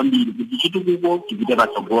akuthandiza kwambiri kuti chitukuko chipite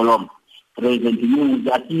patsogolo. President News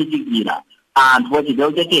atsimikizira anthu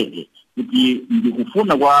achigawo chatete kuti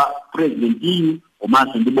ndikufuna kwa president iyu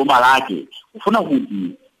komanso ndi boma lake kufuna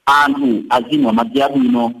kuti anthu azimwa madzi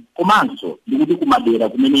abwino komanso ndikuti kumadera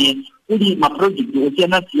kumene kuli ma project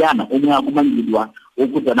osiyanasiyana omwe akumangidwa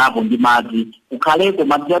okhudzanapo ndi madzi kukhaleko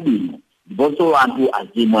madzi abwino ndiponso anthu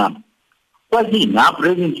azimwa. Kwa zina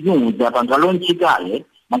President News apanga launch kale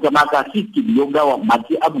makamaka system yogawa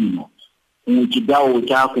madzi abwino ku chigawo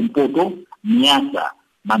cha kumpoto, Nyasa,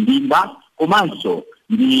 Mandimba komanso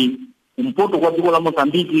ndi kumpoto kwa dziko la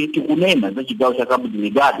Mozambique tikunena za chigawo cha Cabo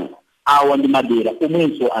Delgado. Awa ndi madera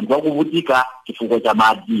omwenso anthu akuvutika chifukwa cha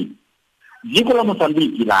madzi. Dziko la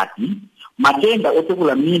Mozambique lati matenda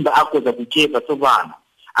otsekula mimba akhoza kuchepa tsopano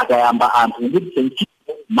akayamba anthu kugwiritsa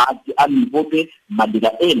ntchito madzi a mipope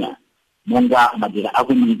madera ena monga madera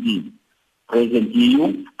akumidzi. President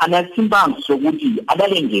iyu anatsimbanso kuti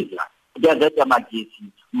adalengeza kuti adzacha magesi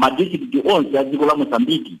madistrikiti onse a dziko la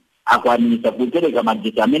Mozambique akwanisa kupereka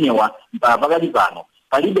magesi amenewa mpaka pakali pano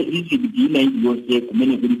palibe distrikiti ina iliyonse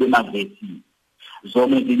kumene kulibe magesi.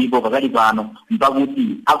 Zomwe zilipo pakali pano mpakuti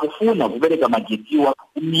akufuna kupereka magesiwa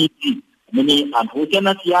kumidzi kumene anthu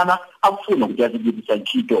osiyanasiyana akufuna kuti azigwiritsa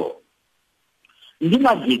ntchito. Ndi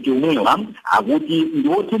magesi omwewa akuti ndi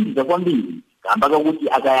othandiza kwambiri kamba kuti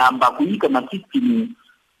akayamba kuyika masystem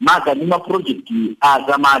maka ndi maprojekti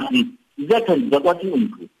azamadzi zidzathandiza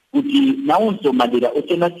kwathunthu kuti nawonso madera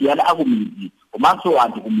osiyanasiyana akumidzi komanso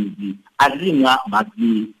anthu kumidzi azimwa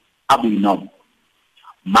madzi abwino.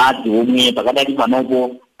 Madzi omwe pakadali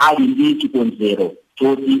panopo ali ndi chikonzero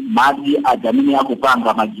choti madzi adzamene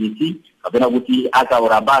akupanga magesi kapena kuti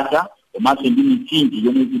akaora basa komanso ndi mitsinje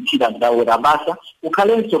yomwe ikuthira ngaora basa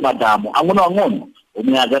kukhalenso madamu ang'onoang'ono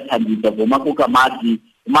omwe adzathandiza pomakoka madzi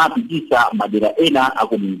kumapitisa madera ena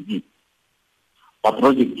akumidzi. Pa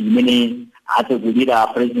project imene atsekulira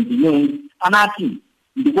President News anati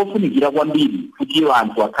ndikofunikira kwambiri kuti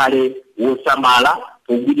anthu akhale wosamala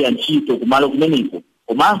pogwira ntchito kumalo kumeneko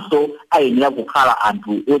komanso ayenera kukhala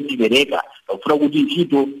anthu odzipereka pakufuna kuti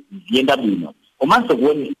ntchito ziyenda bwino komanso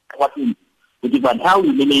kuonesa kwathunthu kuti pa nthawi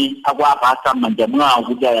imene akuapasa m'manja mwawo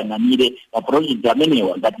kuti ayang'anire ma project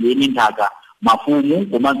amenewa ngati eni nthaka mafumu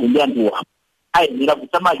komanso ndi anthu ayenera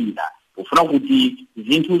kusamalira kufuna kuti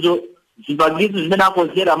zinthuzo zipangizo zimene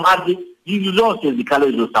akonzera madzi zinthu zonse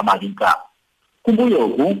zikhale zosamalika.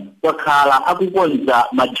 Kumbuyoku kwakhala akukonza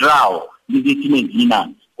madrawo ndi zitsime zina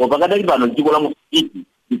koma pakadali pano dziko la Mozambique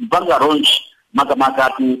likupanga launch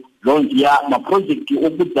makamakatu launch ya maprojekti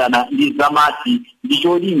okhudzana ndi zamadzi ndi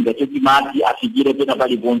cholinga choti madzi afikire pena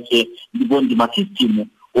paliponse ndipo ndi masystem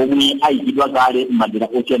omwe ayikidwa kale m'madera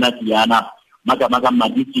osiyanasiyana makamaka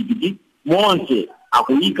m'madistrikiti monse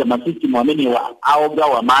akuyika masystem amenewa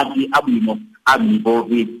aogawa madzi abwino a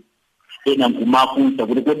mipope. Ena nkumafunsa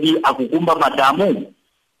kuti kodi akukumba madamu.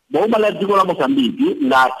 Boma la dziko la Mozambique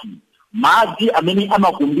lati madzi amene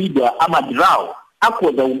amakumbidwa amadrawo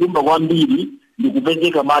akhoza kukumba kwambiri ndi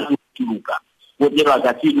kupezeka madzi ochuluka kotero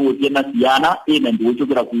akatini osiyanasiyana. Ena ndi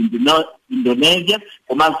ochokera ku Indonesia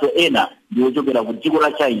komanso ena ndi ochokera ku dziko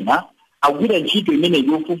la China akugwira ntchito imene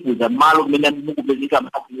yofufuza malo kumene mukupezeka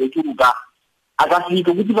madzi ochuluka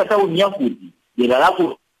akafika kuti pa tauni yakuti dera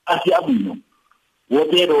lako madzi abwino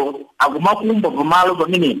wotero akumakumba pamalo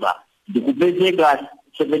pamenepa ndikupezeka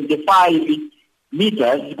 75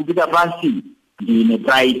 meters kupita pansi. Ndine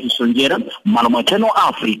Bright Sonjera malo mwa Channel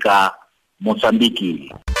Africa,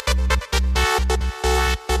 Mozambique.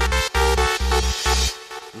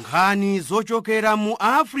 Nkhani zochokera mu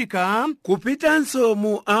Africa kupitanso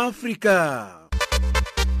mu Africa.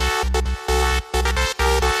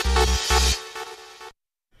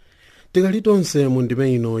 Tikalitonse mu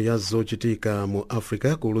ndime ino ya zochitika mu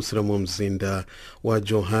Africa kulusira mu mzinda wa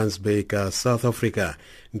Johannesburg, South Africa.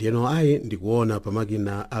 Ndiyeno ayi ndikuona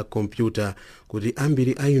pamakina a kompyuta kuti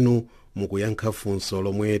ambiri ainu mukuyankha funso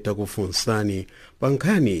lomwe takufunsani pa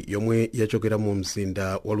nkhani yomwe yachokera mu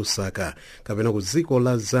mzinda wa Lusaka kapena ku dziko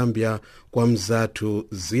la Zambia kwa mzathu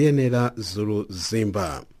ziyenera Zulu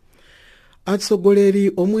Zimba.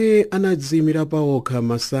 Atsogoleri omwe anadziyimira paokha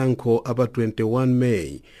masankho apa 21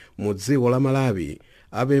 Meyi mu dziko la Malawi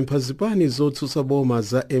apempha zipani zotsutsa boma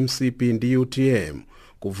za MCP ndi UTM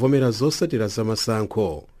kuvomera zosatira za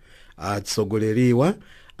masankho. Atsogoleriwa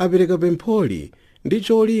apereka pempholi ndi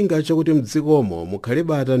cholinga chakuti mdzikomo mukhale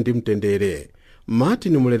bata ndi mtendere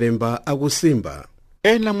martin muleremba akusimba.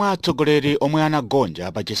 Ena mwa atsogoleri omwe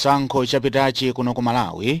anagonja pa chisankho chapitachi kuno ku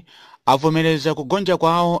Malawi avomereza kugonja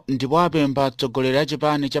kwawo ndipo apempha atsogoleri a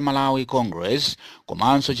chipani cha Malawi Congress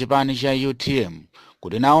komanso chipani cha UTM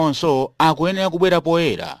kuti nawonso akuyenera kubwera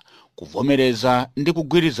poyera kuvomereza ndi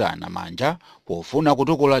kugwirizana manja pofuna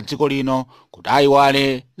kutukula dziko lino kuti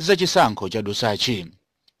ayiwale za chisankho chadusachi.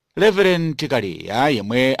 Reverend Tikaliya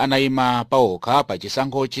yemwe anayima paokha pa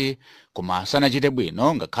chisankhochi koma sanachite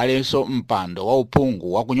bwino ngakhalenso mpando wa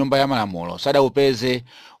uphungu wa ku nyumba ya malamulo sadawupeze,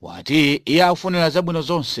 wati iye afunira zabwino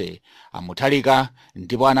zonse amuthalika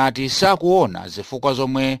ndipo anati sakuona zifukwa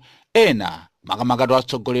zomwe ena makamaka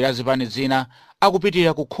atsogoleri a zipani zina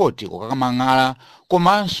akupitirira ku khoti kukakamang'ala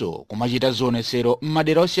komanso kumachita zionetsero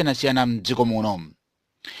m'madera osiyanasiyana m'dziko muno.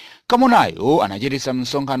 Kamunayo anachititsa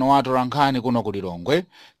msonkhano wa atolankhani kuno ku Lilongwe.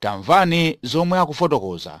 Tamvani zomwe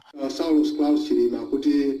akufotokoza. Saulos Klaus Chilima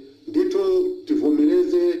kuti ndithu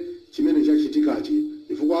tivomereze chimene chachitikachi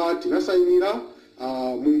chifukwa tinasayinira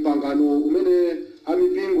mu mpangano umene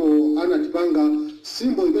amipingo anatipanga.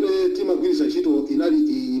 Simbo imene timagwiritsa ntchito inali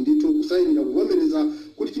iyi ndithu kusayinira kuvomereza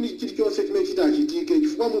kuti chilichonse chimene chitachitike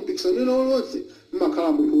chifukwa mu mpikisano lonse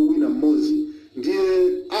mmakhala munthu wina mmodzi. Ndiye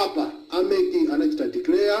apa ameki anachita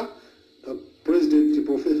declare President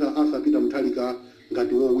Professor Arthur Peter Mutharika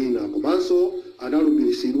ngati wowina komanso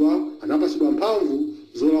analumbiritsidwa anapasidwa mphamvu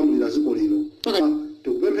zolamulira dziko lino.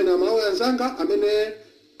 Tikupemphera Malawi anzanga amene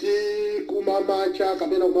tikumamacha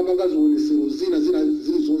kapena kumapanga zionetsero zina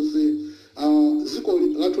zilizonse dziko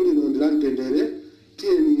lathu lino ndi la mtendere.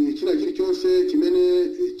 Tiyeni chilichonse chimene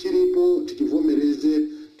chilipo tichivomereze.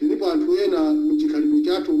 Tilipo anthu ena muchikhalidwe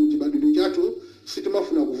chathu muchibadwidwe chathu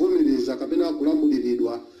sitimafuna kuvomereza kapena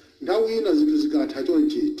kulamuliridwa. Nthawi ina zinthu zikatha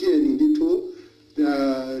chonchi tiyeni ndithu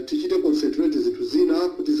tichite concentrate zinthu zina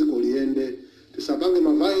kuti dziko liyende, tisapange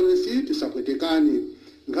violence, tisapwetekane.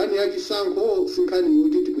 Nkhani ya chisankho si nkhani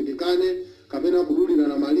yoti tipwetekane kapena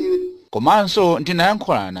kudulirana malire. Komanso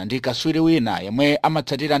ndinayankhulana ndi kaswiri wina yemwe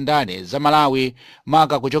amatsatira ndale za Malawi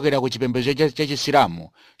maka kuchokera ku chipembedzo cha Chisilamu,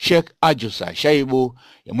 Sheikh Ajusa Shaibu,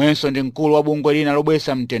 yemwenso ndi mkulu wa bungwe lina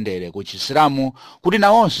lobwesa mtendere ku Chisilamu, kuti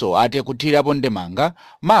nawonso ate kuthirapo ndemanga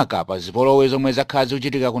maka pa zipolowe zomwe zakhala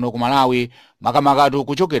zikuchitika kuno ku Malawi makamakatu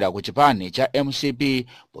kuchokera ku chipani cha MCP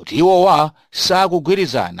poti iwowa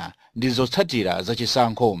sakugwirizana ndi zotsatira za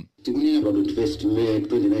chisankho. Tikunena pa 21 May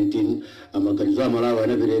 2019 amaganizo a Malawi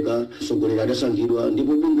anapereka mtsogoleri adasankhidwa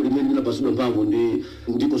ndipo bungwe limene linapasidwa mphamvu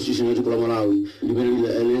ndi constitution ya dziko la Malawi limene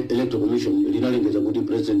electoral commission linalengeza kuti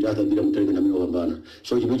President Arthur Peter Mutharika amene wapambana.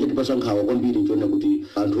 So chimene chatipasa nkhawa kwambiri nchona kuti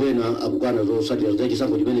anthu ena akukana zotsatira za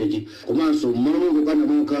chisankho chimenechi komanso mmalo momwe kana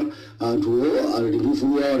mokha anthu ali ndi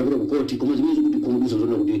ufulu wawo anapita ku koti koma zimene zikuti khumudwitsa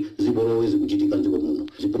zona kuti zipolowe zikuchitika mdziko muno,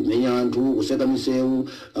 zipomenya anthu, kuseka misewu,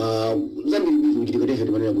 zambiri zikuchitika tefe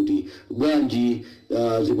timanena kuti bwanji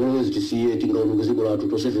zipolowe zitisiye tingaononge dziko lathu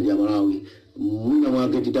tonsefe ya Malawi. Mwina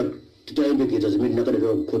mwake titayembekeza zimene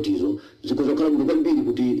nakadalewa kukhotizo zikozakhala kuti kwambiri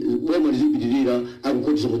kuti boma lizipitirira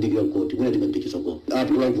akukhotizo kudikira kukoti mwina tingatikisako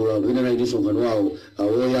apo lamvula pena nayi msonkhano wawo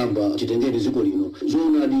woyamba chitengere dziko lino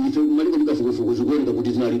zoonadi ife maliko tikafukufuku zikuoneka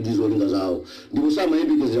kuti zinali ndizolinga zawo ndipo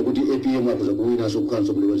samayembekezera kuti APM akuza kuwinanso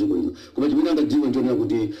kukhalanso kulewa dziko lino koma chimene angadziwe nchonena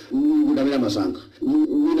kuti Mulungu ndamene amasankha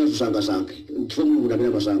winanso sangasankhe chifukwa Mulungu ndamene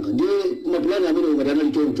amasankha ndiye mapulani amene ngati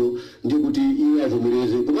anali choncho ndiye kuti iye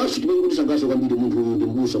avomereze komanso chimene kuti sangaso kwambiri munthu uyu ndi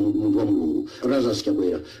mbusa munthu wa Mulungu raza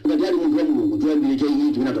chakwera ngati ali munthu wa Mulungu tiwambire cha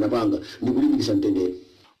iye chimene akanapanga ndi kulimbikitsa mtendere.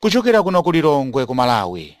 Kuchokera kuno ku Lilongwe ku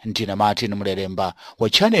Malawi, ndine Martin Muleremba wa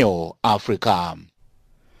Channel Africa.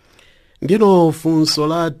 Ndino funso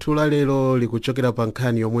lathu la lero likuchokera pa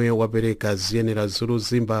nkhani yomwe wapereka ziyenera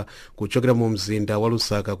zuluzimba kuchokera mu mzinda wa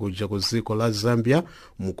Lusaka kuja ku dziko la Zambia.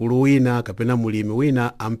 Mkulu wina kapena mulimi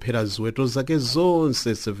wina amphera ziweto zake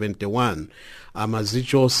zonse 71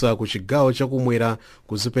 amazichosa ku chigawo chakumwera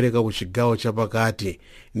kuzipereka ku chigawo chapakati.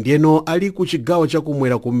 Ndiyeno ali ku chigawo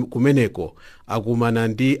chakumwera kumeneko akumana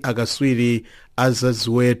ndi akaswiri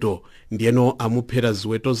azaziweto ndiyeno amuphera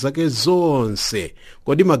ziweto zake zonse.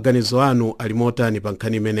 Kodi maganizo anu ali motani pa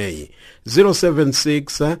nkhani imeneyi?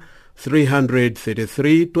 076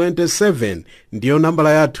 333 27 ndiyo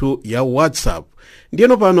nambala yathu ya WhatsApp.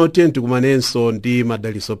 Ndiyeno pano tiyeni tikumanenso ndi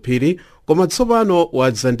Madaliso Phiri, koma tsopano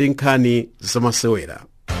wadza ndi nkhani zamasewera.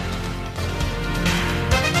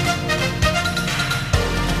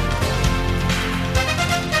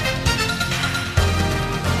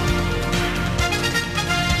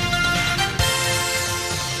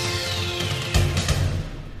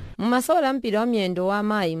 mumasewera ampira wa miyendo wa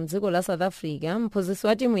amayi mdziko la South Africa, mphunzitsi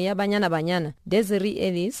wa timu ya banyana Desiree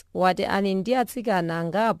Ellis wati ali ndi atsikana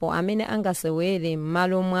angapo amene angasewere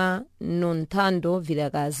m'malo mwa Nonthando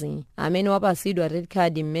Vilakazi amene wapasidwa red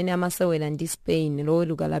card mmene amasewera ndi Spain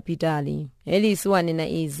loweruka lapitali. Ellis wanena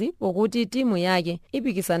izi pokuti timu yake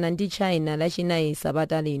ipikisana ndi China lachinayi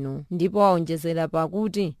sabata lino, ndipo aonjezera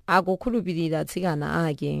pakuti akukhulupirira atsikana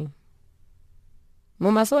ake.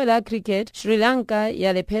 Mumasewera a cricket, Sri Lanka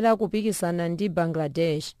yalephera kupikisana ndi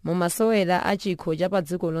Bangladesh mumasewera a chikho cha pa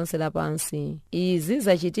dziko lonse lapansi. Izi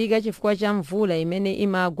zachitika chifukwa cha mvula imene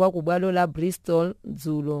imagwa ku bwalo la Bristol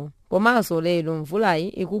dzulo. Komanso lero mvulayi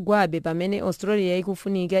ikugwabe pamene Australia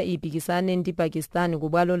ikufunika ipikisane ndi Pakistan ku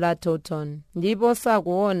bwalo la Taunton, ndipo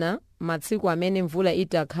sakuona matsiku amene mvula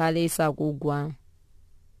itakhale isakugwa.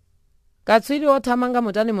 Katswiri othamanga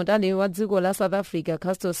mutali wa dziko la South Africa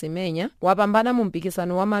Caster Semenya wapambana mu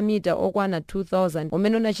mpikisano wa mamita okwana 2000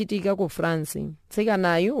 umene unachitika ku France.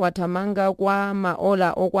 Tsikanayu wathamanga kwa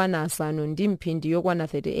maola okwana asanu ndi mphindi yokwana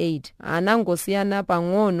 38. Anangosiyana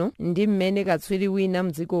pang'ono ndi mmene katswiri wina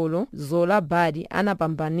mdzikolo Zola Badi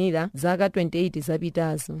anapambanira zaka 28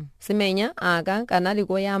 zapitazo. Semenya kanali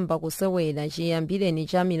koyamba kusewera chiyambireni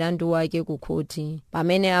cha milandu wake ku khoti,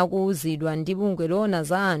 pamene akuuzidwa ndi bungwe loona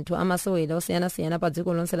za anthu amasewera osiyanasiyana pa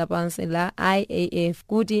dziko lonse lapansi la IAAF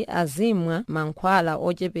kuti azimwa mankhwala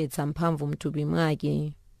ochepetsa mphamvu mthupi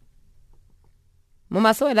mwake.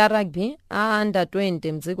 Mumasewera rugby a under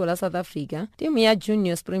 20 mdziko la South Africa, timu ya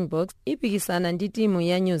Junior Springboks ipikisana ndi timu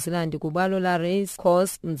ya New Zealand ku bwalo la Race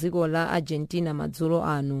Course mdziko la Argentina madzulo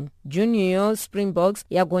ano. Junior Springboks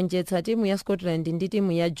yagonjetsa timu ya Scotland ndi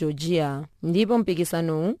timu ya Georgia, ndipo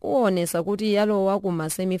mpikisanowu uonesa kuti yalowa ku ma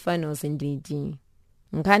semi-finals nditi.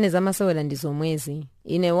 Nkhani za masewera ndi zomwezi.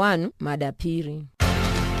 Ine wanu Madapiri.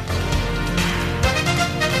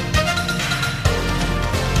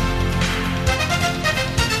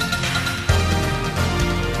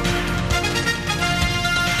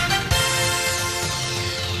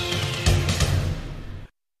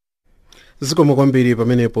 Zikomo kwambiri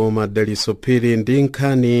pamenepo Madaliso Phiri ndi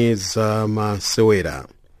nkhani za masewera.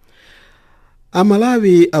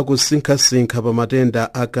 Amalawi akusinkhasinkha pa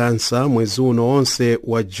matenda a kansa mwezi uno onse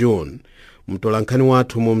wa June. Mtolankhani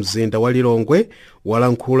wathu mu mzinda wa Lilongwe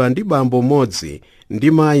walankhula ndi bambo mmodzi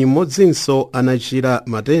ndi mayi mmodzinso anachira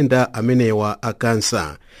matenda amenewa a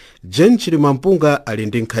kansa. Jen Chilimampunga ali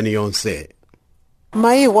ndi nkhani yonse.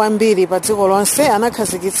 Mayiko ambiri pa dziko lonse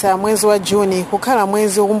anakhazikitsa mwezi wa Juni kukhala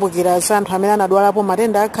mwezi wokumbukira za anthu amene anadwalapo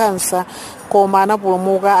matenda a kansa koma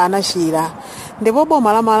anapulumuka anachira. Ndipo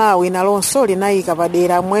boma la Malawi nalonso linayika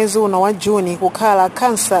padera mwezi uno wa Juni kukhala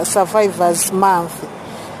Cancer Survivors Month.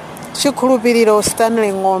 Chikhulupiriro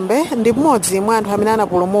Stanley Ng'ombe ndi mmodzi mwa anthu amene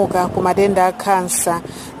anapulumuka ku matenda a kansa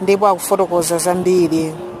ndipo akufotokoza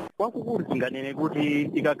zambiri. Kwakukulu tinganene kuti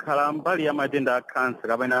ikakhala mbali ya matenda a kansa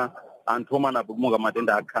kapena anthu omwe anapulumuka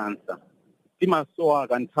matenda a kansa, timasowa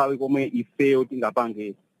kanthawi komwe ifeyo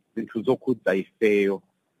tingapange zinthu zokhudza ifeyo.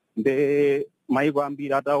 Nde mayiko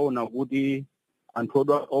ambiri ataona kuti anthu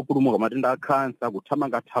opulumuka matenda a kansa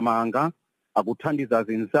kuthamangathamanga akuthandiza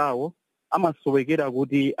zinzawo, amasowekera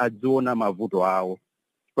kuti adziona mavuto awo.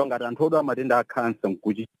 Chifukwa ngati anthu odwala matenda a kansa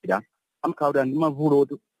nkuchitira amakhala ndi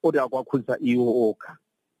mavuto oti akuwakhudza iwo okha,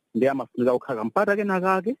 ndi amafunika kukhala mpata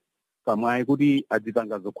kenakake pamwayi kuti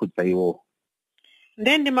adzipanga zokhudza iwo.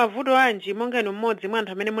 Ndi mavuto anji monga inu mmodzi mwa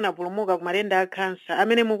anthu amene munapulumuka ku matenda a kansa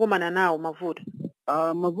amene mukumana nawo mavuto?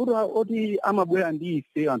 Mavuto oti amabwera ndi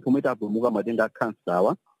ife anthu omwe tapulumuka matenda a kansa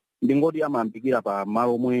awa ndingoti amayambikira pa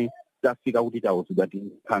malo omwe tafika kuti tawuzidwa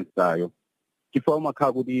ndi kansayo. Chifukwa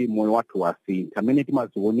umakhala kuti moyo wathu wasintha, amene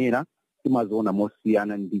timaziona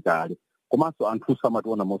mosiyana ndi kale, komanso anthuso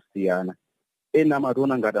amationa mosiyana. Ena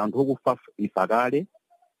amationa ngati anthu okufa ifa kale,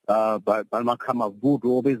 pamakhala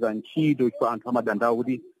mavuto opeza ntchito chifukwa anthu amadandaula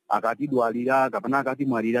kuti akatidwalira kapena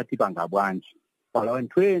akatimwalira tipanga bwanji. Pala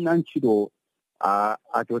anthu ena ntchito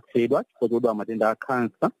achotsedwa chifukwa chodwala matenda a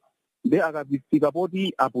kansa, ndi akafika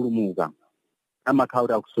poti apulumuka amakhala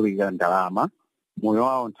kuti akusowekera ndalama. Moyo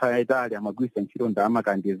wawo nthawi yayitali amagwiritsa ntchito ndalama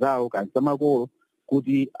kandi zawo kandi zamakolo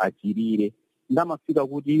kuti achirire. Ndamafika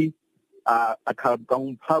kuti akhala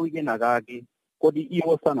kamphawi kenakake kodi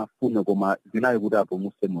iwo sanafune koma zinayi kuti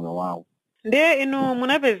apulumutse moyo wawo. Ndiye inu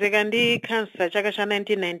munapezeka ndi kansa chaka cha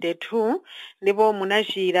 1992 ndipo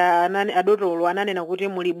munachira, adotolo ananena kuti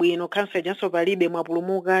muli bwino, kansa janso palibe,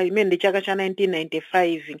 mwapulumuka. Imene ndi chaka cha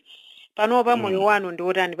 1995. Panopa moyo wanu ndi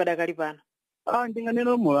otani padakali pano?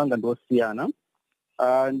 Ndinganena moyo wanga ndiosiyana.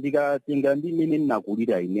 Ndikatenga ndi mmene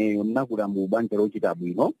ndinakulira ineyo, ndinakula mu banja lochita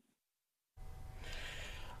bwino.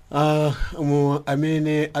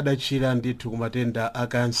 amene adachira ndithu ku matenda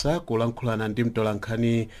akansa kulankhulana ndi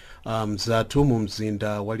mtolankhani mzathu mu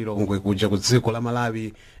mzinda wa Lilongwe kuja ku dziko la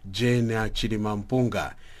Malawi Jane Chilima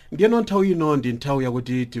Mpunga. Ndiyeno nthawi ino ndi nthawi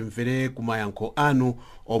yakuti timvere kumayankho anu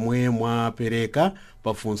omwe mwapereka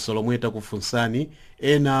pafunso lomwe takufunsani.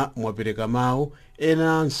 Ena mwapereka mawu,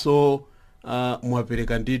 enanso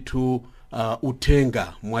mwapereka ndithu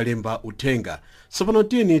uthenga, mwalemba uthenga. Tsopano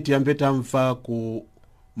tiyeni tiyambe tamva ku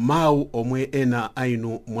mawu omwe ena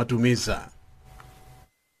ainu mwatumiza.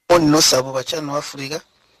 Oni nosapo pa Channel Africa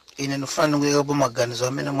ine ndifuna kuyikapo maganizo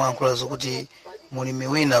amene mwayankhula zokuti mulimi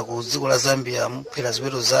wina ku dziko la Zambia muphera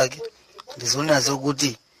ziweto zake ndizionera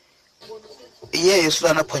zokuti iyeyo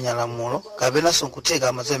anaphwanya lamulo kapena sonkutheka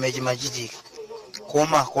amadziwa mechi machitika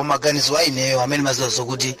koma maganizo aineyo amene maziwa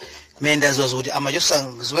zokuti menda zokuti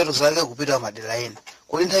amachosa ziweto zake kupita madera ena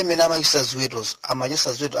kuti nthawi imene amachosa ziwetozo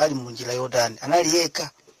amachosa ziweto ali munjira yotani anali yekha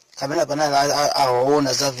kapena panali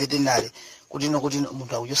awaona za veterinary kuti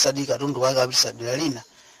munthu akuchosadika katundu wake apitisa dera lina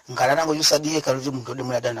ngati anangochosadika kuti munthu odi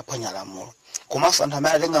mwina anaphwanya lamulo. Komanso anthu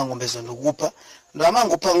amene atenga ng'ombezo ndikupha ndo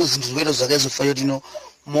amangopha zinthu ziweto zake zofayo tino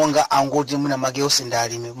monga angoti mwina make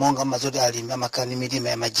osindalime monga mazoti alime amakhala ndi mitima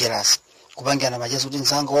ya majealous kupangana majealous kuti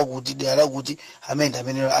nzanga wakuti dera kuti amene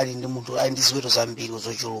ali ndi munthu ali ndi ziweto zambiri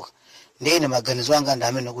zochuluka. Ndine maganizo anga ndi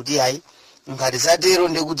amene kuti ayi ngati zatero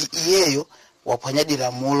ndi kuti iyeyo waphwanya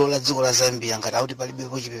lamulo la dziko la Zambia ngati akuti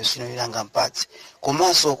palibepo chipepesino ilanga mpatse.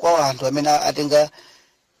 Komanso kwa anthu amene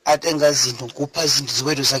atenga zinthu kupha zinthu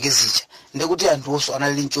ziweto zake zija ndikuti anthu onso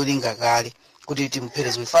anali ncholinga kale kuti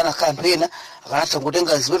timphere zifana kanthu ena akanatha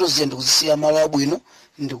kutenga ziweto zija ndikuzisiya malo abwino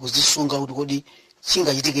ndikuzisunga kuti kodi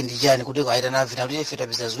chingachitike ndi chani kuti kaitana vita kuti ife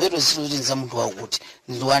tapeza ziweto zinthu kuti za munthu wakuti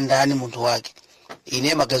ndi wandani munthu wake.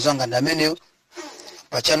 Ine maganizo anga ndi ameneyo.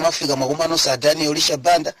 Pa Channel Africa mwakomano sa Daniel Lisha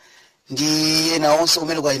Banda ndi ena onse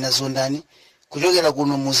kumene kwa ina zondani kuchokera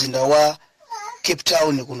kuno muzinda wa Cape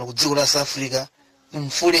Town kuno ku dziko la South Africa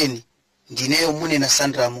mfuleni ndineyo munena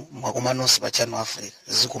Sandramu mwakomanonse pa Channel Africa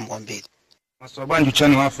zikumwambiri. Maswabanju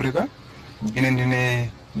Channel Africa ine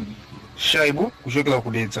ndine Shaibu kuchokera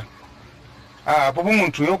kudedza. Popo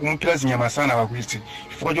munthu yo kumuphira zinyama sana wakwitsi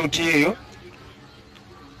chifukwa choti yeyo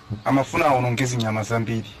amafuna aonongeze zinyama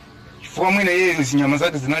zambiri chifukwa mwina yeyo zinyama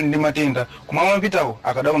zake zinali ndi matenda koma amapitawo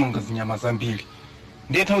akadaononga zinyama zambiri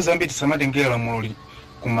ndiye nthawi zambiri samatengera lamulo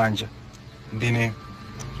kumanja. Ndine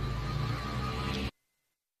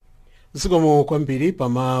zikomo kwambiri pa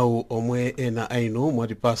mawu omwe ena ainu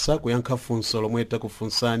mwatipasa kuyankha funso lomwe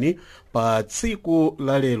takufunsani pa tsiku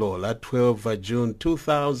la lero la 12 June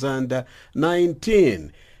 2019.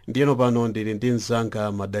 Ndiyeno pano ndili ndi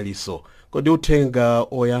mzanga Madaliso. Kodi uthenga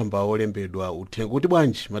oyamba olembedwa uthenga kuti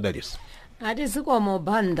bwanji Madaliso? Ati zikomo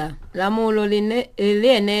Banda lamulo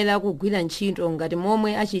liyenera kugwira ntchito ngati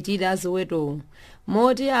momwe achitira ziweto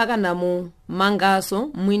moti akanamu mangaso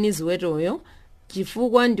mwini ziwetoyo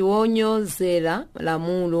chifukwa ndi wonyozera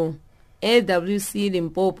lamulo. AWC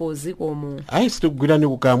Limpopo zikomo. Aisi tikugwirani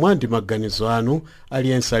kukamwa ndi maganizo anu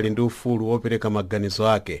aliyense ali ndi ufulu wopereka maganizo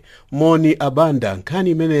ake. Moni Abanda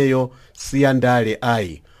nkhani imeneyo siyandale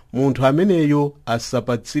ayi. Munthu ameneyo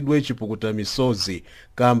asapatsidwe chipukuta misozi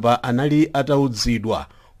kamba anali ataudzidwa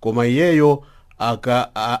koma iyeyo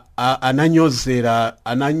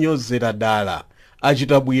ananyozera dala.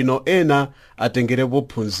 Achita bwino ena atengerepo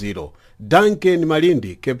phunziro. Duncan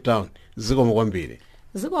Malindi, Cape Town. Zikomo kwambiri.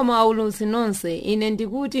 Zikomo aulusi nonse ine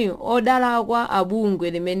ndikuti odalakwa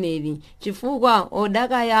abungwe limeneli chifukwa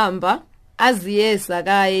odakayamba aziyesa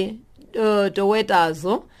kaye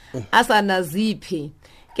towetazo asanaziphe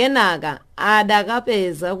kenaka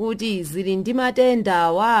adakapeza kuti zili ndi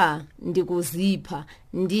matenda wa ndikuzipha.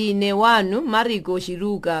 Ndine wanu Mariko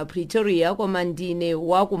Chiluka Pretoria koma ndine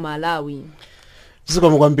wa ku Malawi.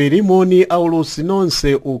 Zikomo kwambiri. Moni aulusi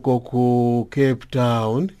nonse uko ku Cape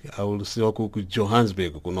Town, aulusi wako ku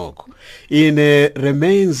Johannesburg kunoko. Ine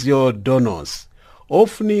remains your donors.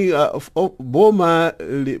 Ofni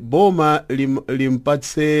boma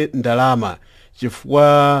limpatse ndalama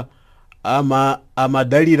chifukwa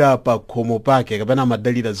amadalira pa khomo pake kapena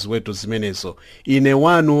amadalira ziweto zimenezo. Ine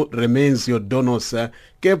wanu remains your donors,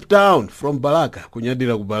 Cape Town from Balaka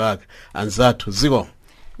kunyadira ku Balaka anzathu. Zikomo.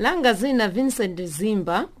 Langa zina Vincent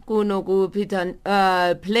Zimba kuno ku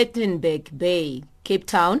Plettenberg Bay, Cape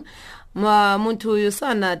Town. Munthu uyu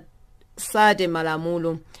sana sate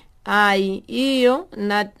malamulo ayi iyo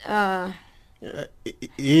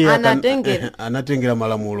anatengera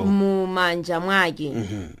malamulo mu manja mwake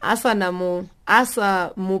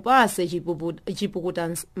asamupase chipukuta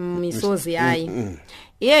misozi ayi.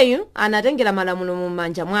 Iyeyu anatengera malamulo mu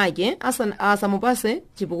manja mwake asamupase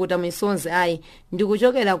chipukuta misozi ayi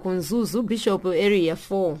ndikuchokera ku Mzuzu Bishop Area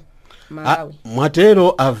 4 Malawi.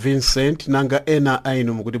 Mwatero a Vincent nanga ena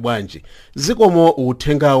ainu mukuti bwanji zikomo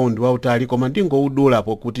uthengawo ndi wautali koma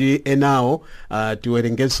ndingoudulapo kuti enawo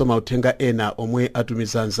tiwerengenso mauthenga ena omwe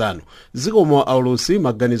atumiza anzanu. Zikomo aulusi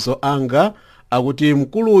maganizo anga akuti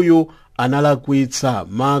mkuluyu analakwitsa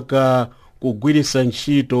maka kugwirisa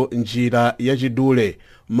ntchito njira yachidule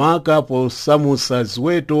maka posamusa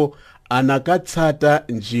ziweto anakatsata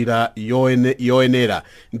njira yoyenera.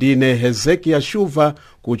 Ndine Hezekiah Shuva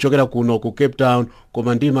kuchokera kuno ku Cape Town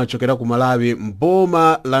koma ndimachokera ku Malawi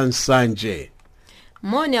mboma la Nsanje.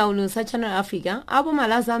 Moni aulusa Channel Africa apo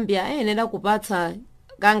mala Zambia ayenera kupatsa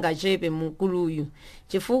kanga chepe mkuluyu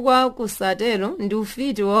chifukwa kusatero ndi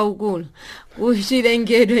ufiti waukulu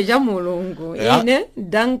kuchilengedwe cha Mulungu. Ine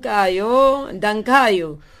dankayo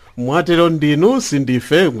mwatero ndinu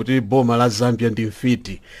sindife kuti boma la Zambia ndi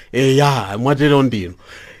mfiti mwatero ndinu.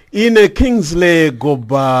 Ine Kingsley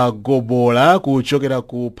Gobola kuchokera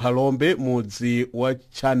ku Phalombe mudzi wa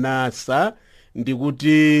Chanasa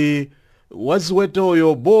ndikuti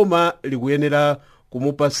waziwetoyo boma likuyenera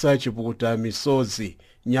kumupasa chipukuta misozi.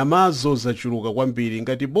 Nyamazo zachuluka kwambiri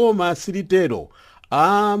ngati boma silitero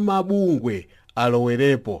amabungwe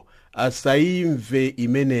alowerepo asaimve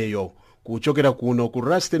imeneyo. Kuchokera kuno ku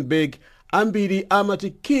Rustenburg ambiri amati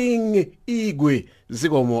King Igwe.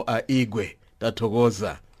 Zikomo a Igwe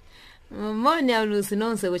tathokoza. Moni aulusi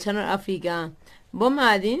nonse ku Channel Africa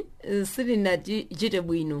bomali silinachite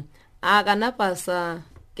bwino akanapasa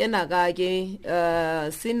kenakake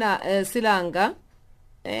silanga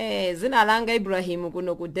zinalanga Ibrahim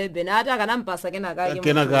kuno ku Durban ati akanampasa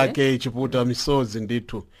kenakake chipukuta misozi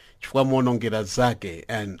ndithu chifukwa monongera zake.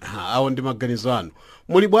 Awo ndi maganizo anu.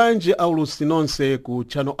 Muli bwanji aulusi nonse ku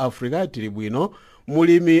Channel Africa tili bwino.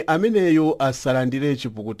 Mulimi ameneyo asalandire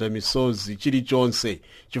chipukuta misozi chilichonse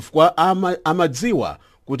chifukwa amadziwa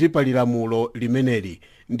kuti pali lamulo limeneli.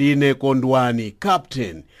 Ndine Kondwani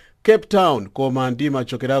Captain Cape Town koma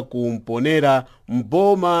ndimachokera ku Mponera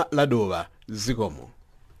mboma la Dowa. Zikomo.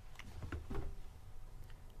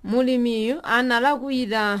 Mulimiyu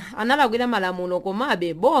analakwira malamulo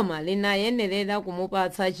komabe boma linayenerera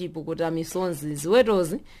kumupatsa chipukuta misozi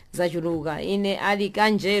ziwetozi zachuluka. Ine ali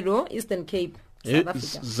Kanjero Eastern Cape South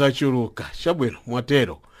Africa. Zachuluka chabwino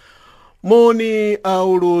mwatero. Moni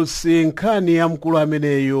aulusi nkhani ya mkulu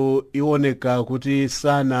ameneyo ioneka kuti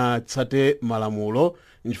sana tsate malamulo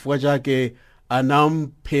nchifukwa chake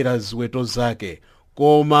anamphera ziweto zake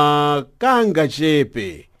koma kanga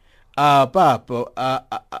chepe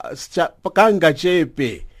kanga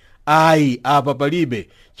chepe apa palibe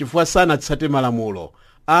chifukwa sana tsate malamulo.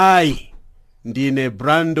 Ndine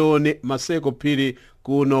Brandon Maseko Phiri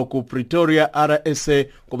kuno ku Pretoria RSA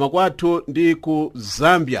koma kwathu ndi ku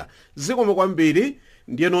Zambia. Zikomo kwambiri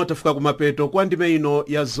ndiyeno tafika kumapeto kwa ndime ino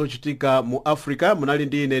ya zochitika mu Africa. Munali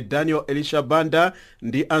ndine Daniel Elisha Banda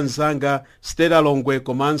ndi anzanga Stella Longwe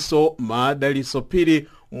komanso Madaliso Phiri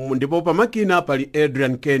ndipo pamakina pali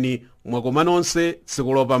Adrian Kenny. Mwakoma nonse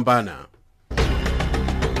tsiku lopambana.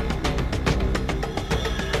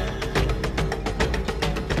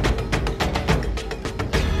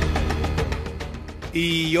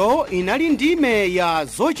 Iyo inali ndime ya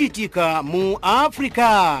zochitika mu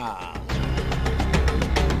Africa.